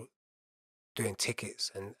little doing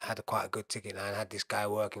tickets and had quite a good ticket. And I had this guy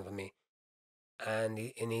working for me, and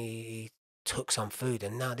he took some food.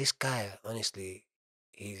 And now this guy, honestly,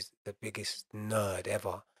 he's the biggest nerd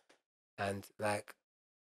ever. And like,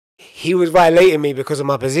 he was violating me because of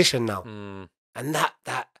my position now, Mm. and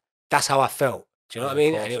that's how I felt. Do you know Yeah, what I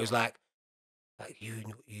mean? of And course. it was like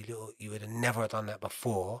you would have never done that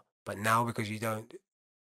before, but now because you don't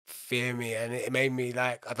fear me, and it made me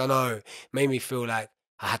like, I don't know, it made me feel like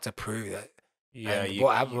I had to prove that. Yeah, And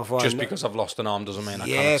what happened before? just because I've lost an arm doesn't mean I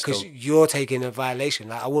Yeah, cannot because still. you're taking a violation.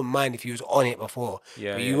 Like I wouldn't mind if you was on it before,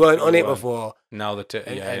 Yeah, but yeah, you weren't but on you it weren't. before, Now that now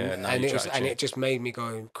and you it try was, to and it change. just made me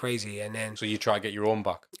go crazy. And then So you try to get your own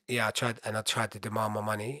back. yeah, I tried to demand my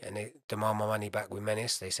money, and they demand my money back with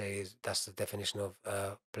menace. They say that's the definition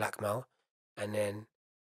of blackmail. And then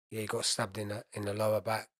yeah, he got stabbed in the lower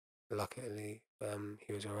back. Luckily,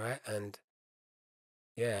 he was all right. And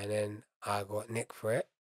yeah, and then I got nicked for it.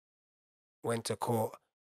 Went to court,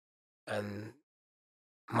 and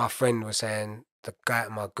my friend was saying,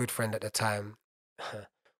 my good friend at the time,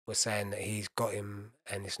 was saying that he's got him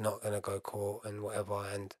and it's not gonna go court and whatever.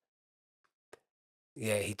 And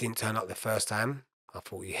yeah, he didn't turn up the first time. I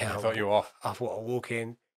thought, yeah, I thought you were off. I thought I'd walk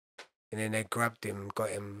in, and then they grabbed him, got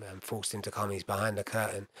him, and forced him to come. He's behind the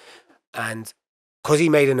curtain, and because he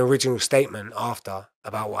made an original statement after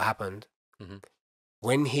about what happened, hmm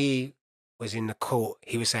when he was in the court,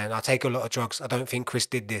 he was saying, "I take a lot of drugs. I don't think Chris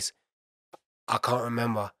did this. I can't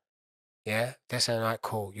remember." Yeah, they're saying, "All right,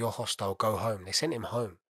 cool. You're hostile. Go home." They sent him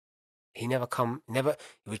home. He never come. Never.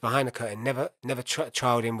 He was behind the curtain. Never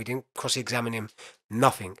trialed him. We didn't cross-examine him.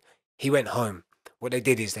 Nothing. He went home. What they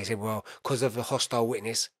did is they said, "Well, because of the hostile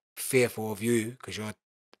witness, fearful of you, because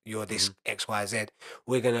you're this X, Y, Z.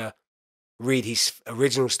 We're gonna read his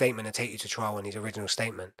original statement and take you to trial on his original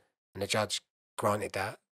statement." And the judge granted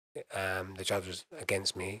that. The judge was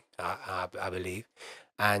against me, I believe,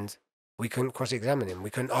 and we couldn't cross-examine him. We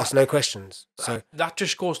couldn't ask no questions. So that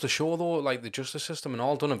just goes to show, though, like the justice system and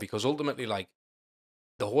all done it, because ultimately, like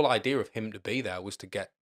the whole idea of him to be there was to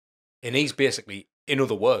get, and he's basically, in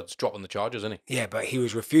other words, dropping the charges, isn't he? yeah, but he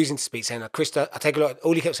was refusing to speak, saying, "Chris, I take a lot."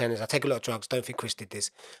 All he kept saying is, "I take a lot of drugs. Don't think Chris did this.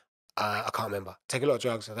 I can't remember. Take a lot of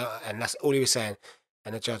drugs," and that's all he was saying.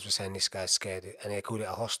 And the judge was saying, "This guy's scared," and they called it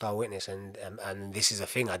a hostile witness. And this is a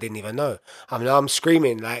thing I didn't even know. I mean, I'm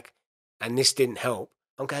screaming like, and this didn't help.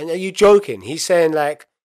 I'm going, "Are you joking?" He's saying like,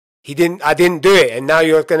 I didn't do it, and now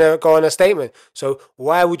you're gonna go on a statement. So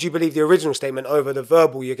why would you believe the original statement over the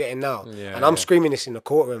verbal you're getting now? Yeah, And I'm yeah. screaming this in the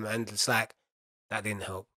courtroom, and it's like that didn't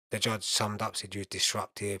help. The judge summed up, said you're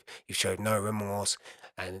disruptive, you showed no remorse,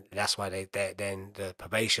 and that's why then the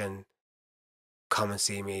probation come and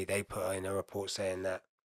see me. They put in a report saying that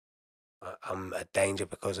I'm a danger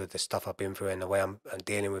because of the stuff I've been through and the way I'm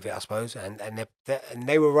dealing with it, I suppose. And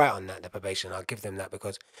they were right on that, the probation. I'll give them that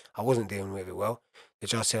because I wasn't dealing with it well. The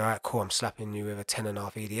judge said, "All right, cool, I'm slapping you with a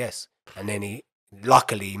 10.5 EDS." And then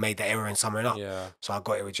luckily, he made that error in summing up. Yeah. So I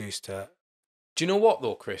got it reduced to. Do you know what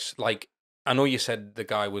though, Chris? Like, I know you said the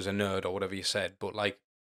guy was a nerd or whatever you said, but like,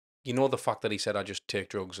 you know, the fact that he said I just take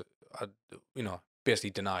drugs, I,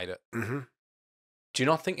 basically denied it. Mm-hmm. Do you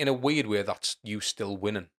not think in a weird way that's you still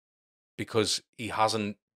winning? Because he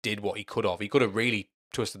hasn't did what he could have. He could have really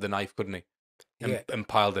twisted the knife, couldn't he? Yeah. And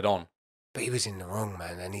piled it on. But he was in the wrong,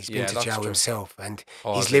 man, and he's been Yeah, to that's jail true. himself, and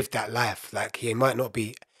Oh, he's has he? lived that life. Like he might not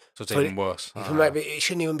be. So it's But even worse. He might be. He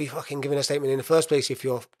shouldn't even be fucking giving a statement in the first place if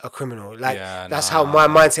you're a criminal. Like Yeah, that's nah, how my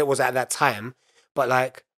nah. mindset was at that time. But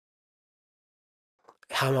like,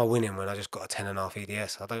 how am I winning when I just got a 10.5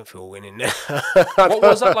 EDS? I don't feel winning. What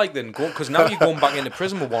was that like then? Because now you're going back into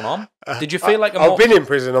prison with one arm. Did you feel like I've been in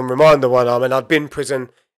prison on remand of one arm, and I'd been in prison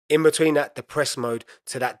in between that depressed mode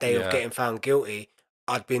to that day of Yeah. getting found guilty.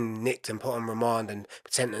 I'd been nicked and put on remand and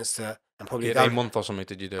sentenced to, and probably a done. month or something?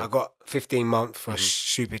 Did you do? I got 15 months for a Mhm.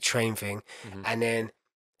 stupid train thing, Mhm. and then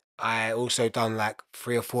I also done like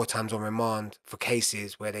 3 or 4 times on remand for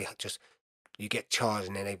cases where they just you get charged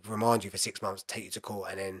and then they remand you for 6 months, take you to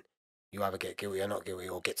court, and then you either get guilty or not guilty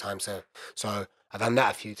or get time served. So I've done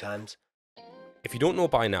that a few times. If you don't know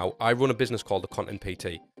by now, I run a business called The Content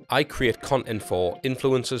PT. I create content for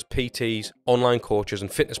influencers, PTs, online coaches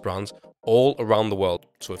and fitness brands all around the world.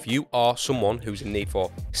 So if you are someone who's in need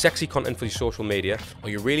for sexy content for your social media, or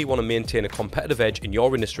you really want to maintain a competitive edge in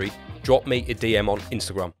your industry, drop me a DM on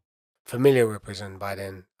Instagram. Familiar with prison by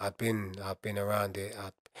then. I've been around it.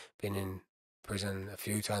 I've been in prison a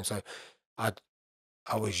few times, so I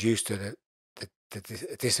was used to the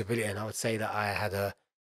disability, and I would say that I had a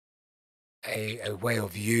way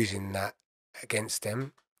of using that against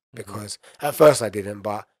them, because at first I didn't,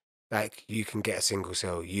 but like you can get a single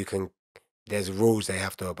cell, there's rules they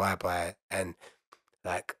have to abide by, and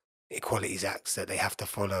like equalities acts that they have to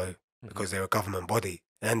follow, because they're a government body.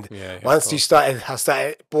 And Yeah, once I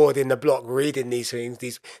started boarding the block, reading these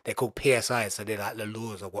things. They're called PSIs, so they're like the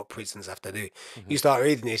laws of what prisons have to do. You start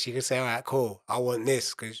reading this, you can say, all right, cool, I want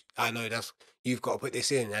this because I know you've got to put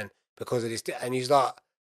this in, and because of this, and you start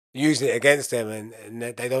using it against them, and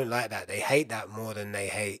they don't like that. They hate that more than they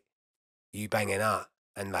hate you banging out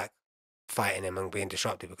and like fighting them and being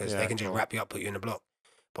disruptive, because they can just wrap you up, put you in the block.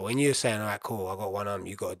 But when you're saying, all right, cool, I got one arm,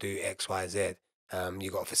 you got to do X, Y, Z.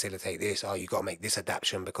 You got to facilitate this. Oh, you got to make this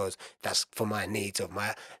adaptation because that's for my needs of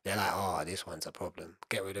my. They're like, oh, this one's a problem.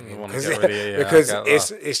 Get rid of him because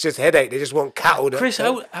it's just headache. They just want cattle. Chris,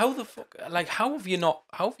 how the fuck? Like, how have you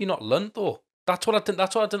not learned though? That's what I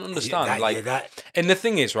didn't understand. And the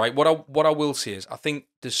thing is, right? What I will say is, I think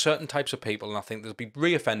there's certain types of people, and I think there'll be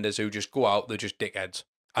re-offenders who just go out. They're just dickheads.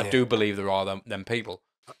 I do believe there are them people.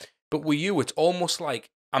 But with you, it's almost like,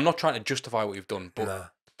 I'm not trying to justify what you've done,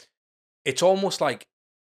 but it's almost like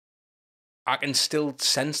I can still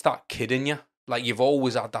sense that kid in you. Like, you've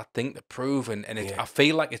always had that thing to prove, and I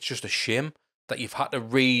feel like it's just a shame that you've had to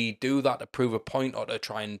redo that to prove a point, or to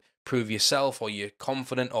try and prove yourself, or you're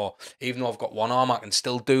confident, or even though I've got one arm, I can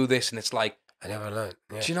still do this. And it's like, I never learned.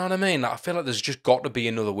 Yeah. Do you know what I mean? Like, I feel like there's just got to be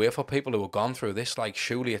another way for people who have gone through this. Like,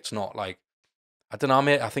 surely it's not like, I don't know,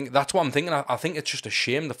 mate. I think that's what I'm thinking. I think it's just a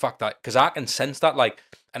shame, the fact that, because I can sense that, like,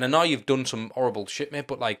 and I know you've done some horrible shit, mate,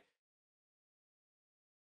 but like,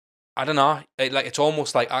 I don't know. Like, it's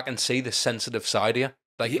almost like I can see the sensitive side of you.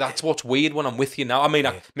 Like, that's what's weird when I'm with you now. I mean,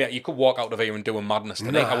 mate, you could walk out of here and do a madness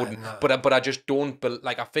today. I wouldn't, but I just don't. But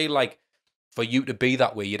like, I feel like for you to be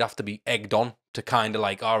that way, you'd have to be egged on to kind of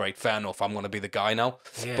like, all right, fair enough, I'm going to be the guy now.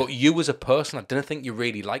 Yeah. But you as a person, I didn't think you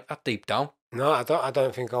really liked that deep down. No, I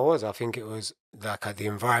don't think I was. I think it was like the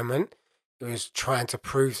environment. It was trying to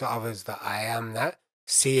prove to others that I am that,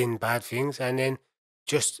 seeing bad things, and then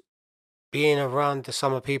just being around the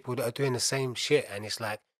summer people that are doing the same shit. And it's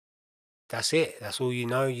like, that's it. That's all you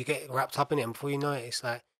know. You get wrapped up in it, and before you know it, it's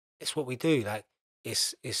like, it's what we do. Like,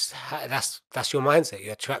 that's your mindset.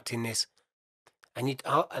 You're trapped in this. And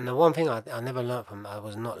and the one thing I never learned from, I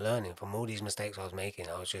was not learning from all these mistakes I was making.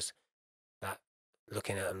 I was just like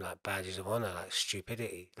looking at them like badges of honor, like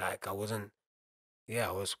stupidity. Like, I wasn't.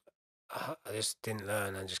 Yeah, I just didn't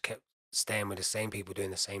learn. I just kept staying with the same people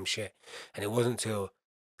doing the same shit. And it wasn't till,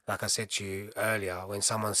 like I said to you earlier, when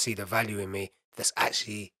someone see the value in me that's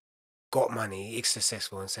actually got money, is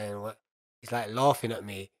successful, and saying, what, he's like laughing at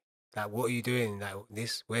me, like, what are you doing? Like,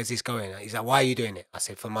 where's this going? He's like, why are you doing it? I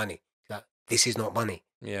said, for money. He's like, this is not money.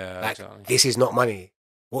 Yeah, like, exactly. This is not money.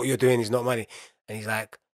 What you're doing is not money. And he's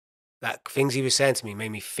like things he was saying to me made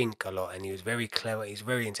me think a lot. And he was very clever. He's a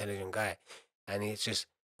very intelligent guy. And it's just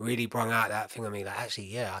really brung out that thing of me, like, actually,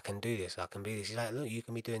 yeah, I can do this. I can be this. He's like, look, you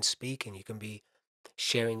can be doing speaking. You can be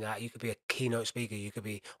sharing that. You could be a keynote speaker. You could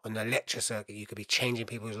be on the lecture circuit. You could be changing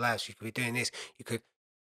people's lives. You could be doing this. You could.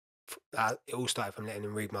 It all started from letting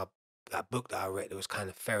him read that book that I read. It was kind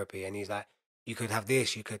of therapy. And he's like, you could have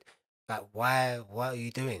this. You could, like, why? What are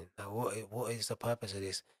you doing? Like, what is the purpose of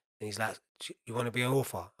this? And he's like, you want to be an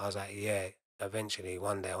author? I was like, yeah. Eventually,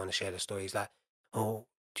 one day, I want to share the story. He's like, oh,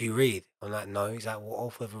 do you read? I'm like, no. He's like, what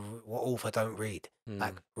author don't read?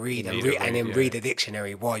 Like, read and read the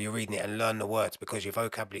dictionary while you're reading it and learn the words, because your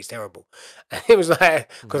vocabulary is terrible. And it was like,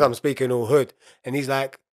 because I'm speaking all hood. And he's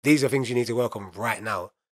like, these are things you need to work on right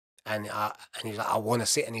now. And he's like, I want to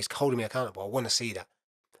sit, and he's holding me accountable. I want to see that.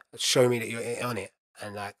 Show me that you're on it.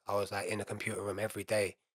 And like, I was like in the computer room every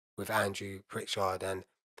day with Andrew Pritchard,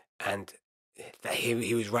 and that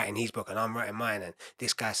he was writing his book and I'm writing mine, and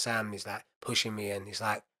this guy Sam is like pushing me, and he's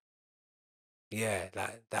like, yeah,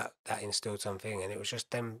 like that instilled something. And it was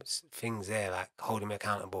just them things there, like holding me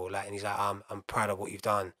accountable, like, and he's like, I'm proud of what you've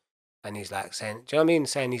done. And he's like saying, do you know what I mean,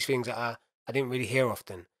 saying these things that I didn't really hear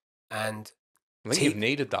often. And I think you've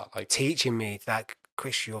needed that, like, teaching me, like,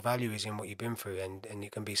 Chris, your value is in what you've been through, and you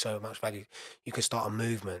can be so much value. You can start a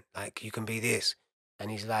movement, like, you can be this. And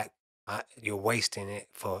he's like, you're wasting it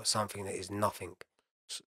for something that is nothing.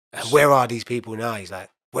 And where are these people now? He's like,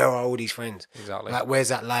 where are all these friends? Exactly. Like, where's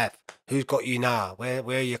that life? Who's got you now? Where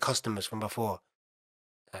are your customers from before?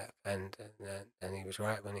 And he was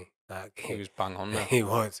right, wasn't he? Like, he was bang on there. He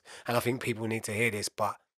was. And I think people need to hear this,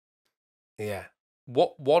 but yeah.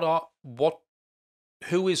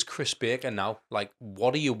 Who is Chris Baker now? Like,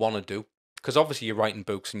 what do you want to do? Because obviously you're writing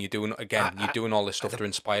books and you're doing all this stuff to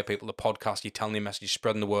inspire people, the podcast, you're telling your message,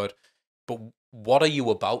 spreading the word. But what are you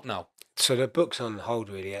about now? So the book's on hold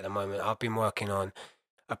really at the moment. I've been working on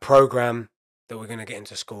a program that we're going to get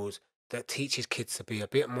into schools that teaches kids to be a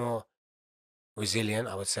bit more resilient,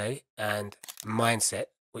 I would say, and mindset,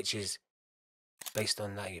 which is based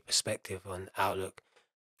on that, your perspective on outlook.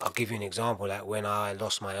 I'll give you an example. Like when I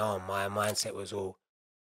lost my arm, my mindset was all,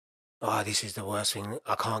 oh, this is the worst thing.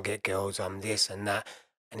 I can't get girls. I'm this and that.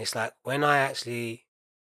 And it's like when I actually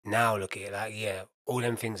now look at it, like, yeah, all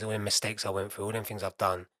them things, all them mistakes I went through, all them things I've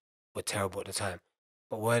done were terrible at the time.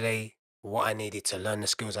 But were they what I needed to learn the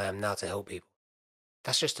skills I am now to help people?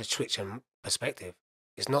 That's just a switch in perspective.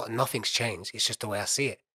 It's not, nothing's changed. It's just the way I see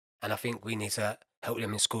it. And I think we need to help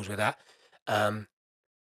them in schools with that.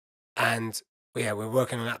 And yeah, we're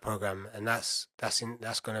working on that program, and that's going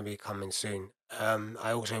to be coming soon.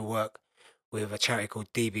 I also work with a charity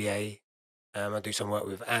called DBA. I do some work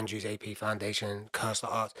with Andrew's AP Foundation, Curse the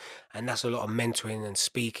Arts, and that's a lot of mentoring and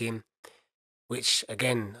speaking. Which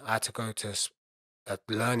again, I had to go to a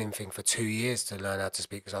learning thing for 2 years to learn how to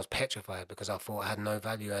speak because I was petrified because I thought I had no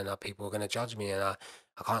value and people were going to judge me and I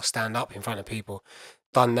can't stand up in front of people.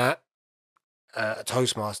 Done that.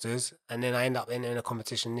 Toastmasters, and then I end up in a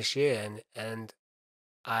competition this year, and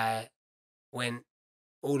I went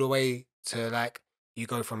all the way to, like, you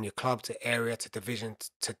go from your club to area to division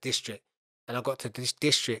to district, and I got to this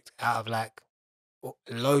district out of like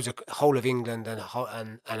loads of whole of England and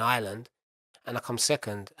Ireland, and I come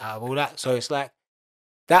second out of all that. So it's like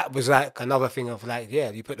that was like another thing of like, yeah,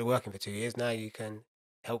 you put the work in for 2 years, now you can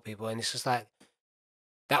help people, and it's just like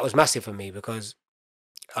that was massive for me because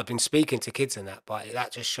I've been speaking to kids and that, but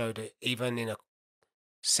that just showed that even in a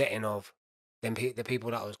setting of them, the people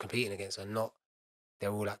that I was competing against are not,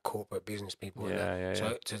 they're all like corporate business people. Yeah.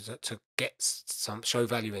 So to get some, show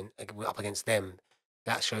value in up against them,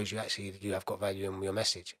 that shows you actually that you have got value in your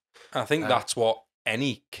message. I think that's what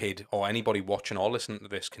any kid or anybody watching or listening to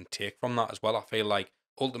this can take from that as well. I feel like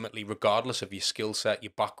ultimately, regardless of your skill set,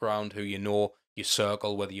 your background, who you know, your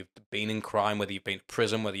circle, whether you've been in crime, whether you've been to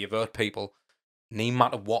prison, whether you've hurt people, no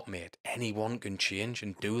matter what, mate, anyone can change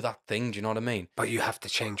and do that thing. Do you know what I mean? But you have to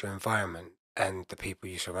change your environment and the people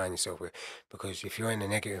you surround yourself with, because if you're in a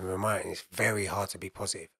negative environment, it's very hard to be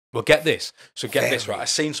positive. Well, get this. So get this, right? I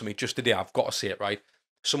seen something just today. I've got to say it, right?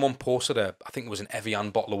 Someone posted I think it was an Evian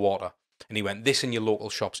bottle of water, and he went, this in your local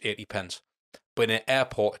shop's 80 pence. But in an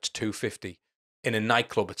airport, it's 2.50. In a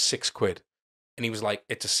nightclub, it's £6. And he was like,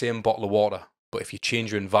 it's the same bottle of water, but if you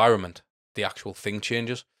change your environment, the actual thing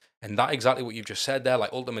changes. And that's exactly what you've just said there.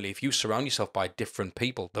 Like, ultimately, if you surround yourself by different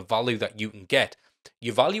people, the value that you can get,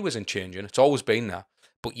 your value isn't changing. It's always been there.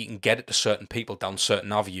 But you can get it to certain people down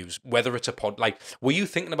certain avenues, whether it's a pod. Like, were you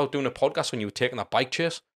thinking about doing a podcast when you were taking that bike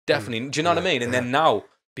chase? Definitely. Do you know what I mean? And then now,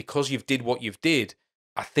 because you've did what you've did,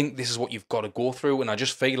 I think this is what you've got to go through. And I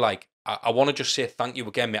just feel like I want to just say thank you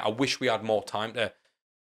again, mate. I wish we had more time to.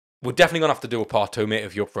 We're definitely going to have to do a part 2, mate,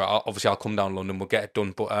 if you're up for it. Obviously, I'll come down to London. We'll get it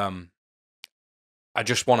done. But I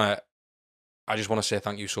just want to say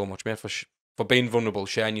thank you so much, mate, for being vulnerable,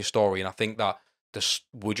 sharing your story. And I think that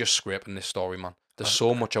we're just scraping this story, man. There's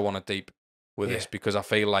so much I want to deep with this, because I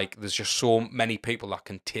feel like there's just so many people that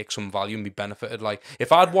can take some value and be benefited. Like,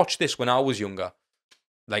 if I'd watched this when I was younger,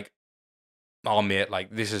 like, oh, mate,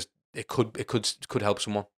 like, this is, it could help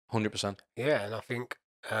someone, 100%. Yeah, and I think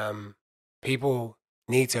people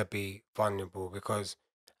need to be vulnerable, because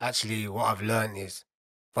actually what I've learned is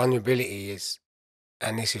vulnerability is,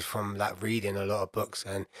 and this is from like reading a lot of books,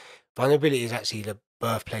 and vulnerability is actually the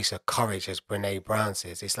birthplace of courage, as Brene Brown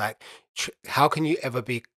says. It's like, how can you ever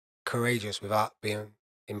be courageous without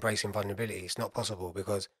embracing vulnerability? It's not possible,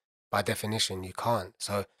 because by definition you can't.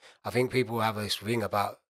 So I think people have this thing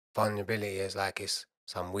about vulnerability as like it's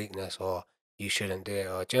some weakness, or you shouldn't do it,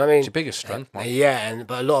 or do you know what I mean? It's your biggest strength, man. Yeah,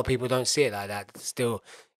 but a lot of people don't see it like that still,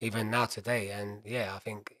 even now today. And yeah, I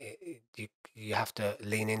think you have to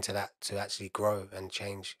lean into that to actually grow and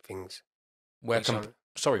change things.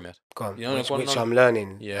 Sorry, mate. Go on. You know, which I'm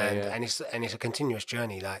learning. Yeah, and it's a continuous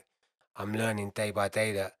journey. Like, I'm learning day by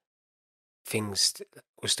day that things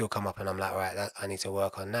will still come up, and I'm like, right, I need to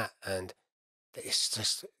work on that, and it's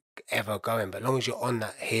just ever going. But as long as you're on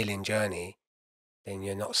that healing journey, then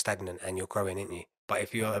you're not stagnant and you're growing, aren't you? But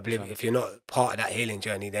if you're if you're not part of that healing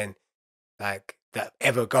journey, then like that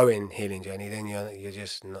ever going healing journey, then you're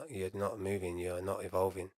just not, you're not moving, you're not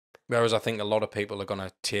evolving. Whereas I think a lot of people are going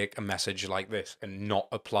to take a message like this and not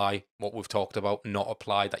apply what we've talked about, not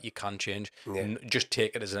apply that you can change, just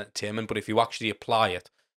take it as an entertainment. But if you actually apply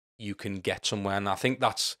it, you can get somewhere. And I think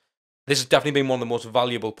this has definitely been one of the most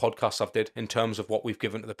valuable podcasts I've did in terms of what we've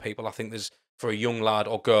given to the people. I think there's, for a young lad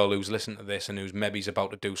or girl who's listening to this and who's maybe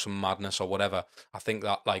about to do some madness or whatever, I think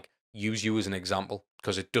that, like, use you as an example,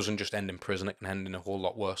 because it doesn't just end in prison, it can end in a whole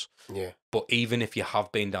lot worse. Yeah. But even if you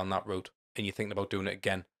have been down that route and you're thinking about doing it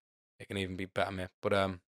again, it can even be better, mate.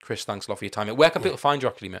 But Chris, thanks a lot for your time, mate. Where can people find you,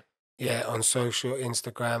 actually, mate? Yeah, on social,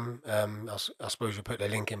 Instagram. I suppose you put the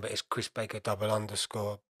link in, but it's Chris Baker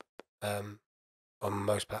 _. on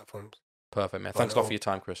most platforms. Perfect, man. Thanks a lot for your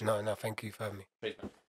time, Chris. No, thank you for having me. Cheers, man.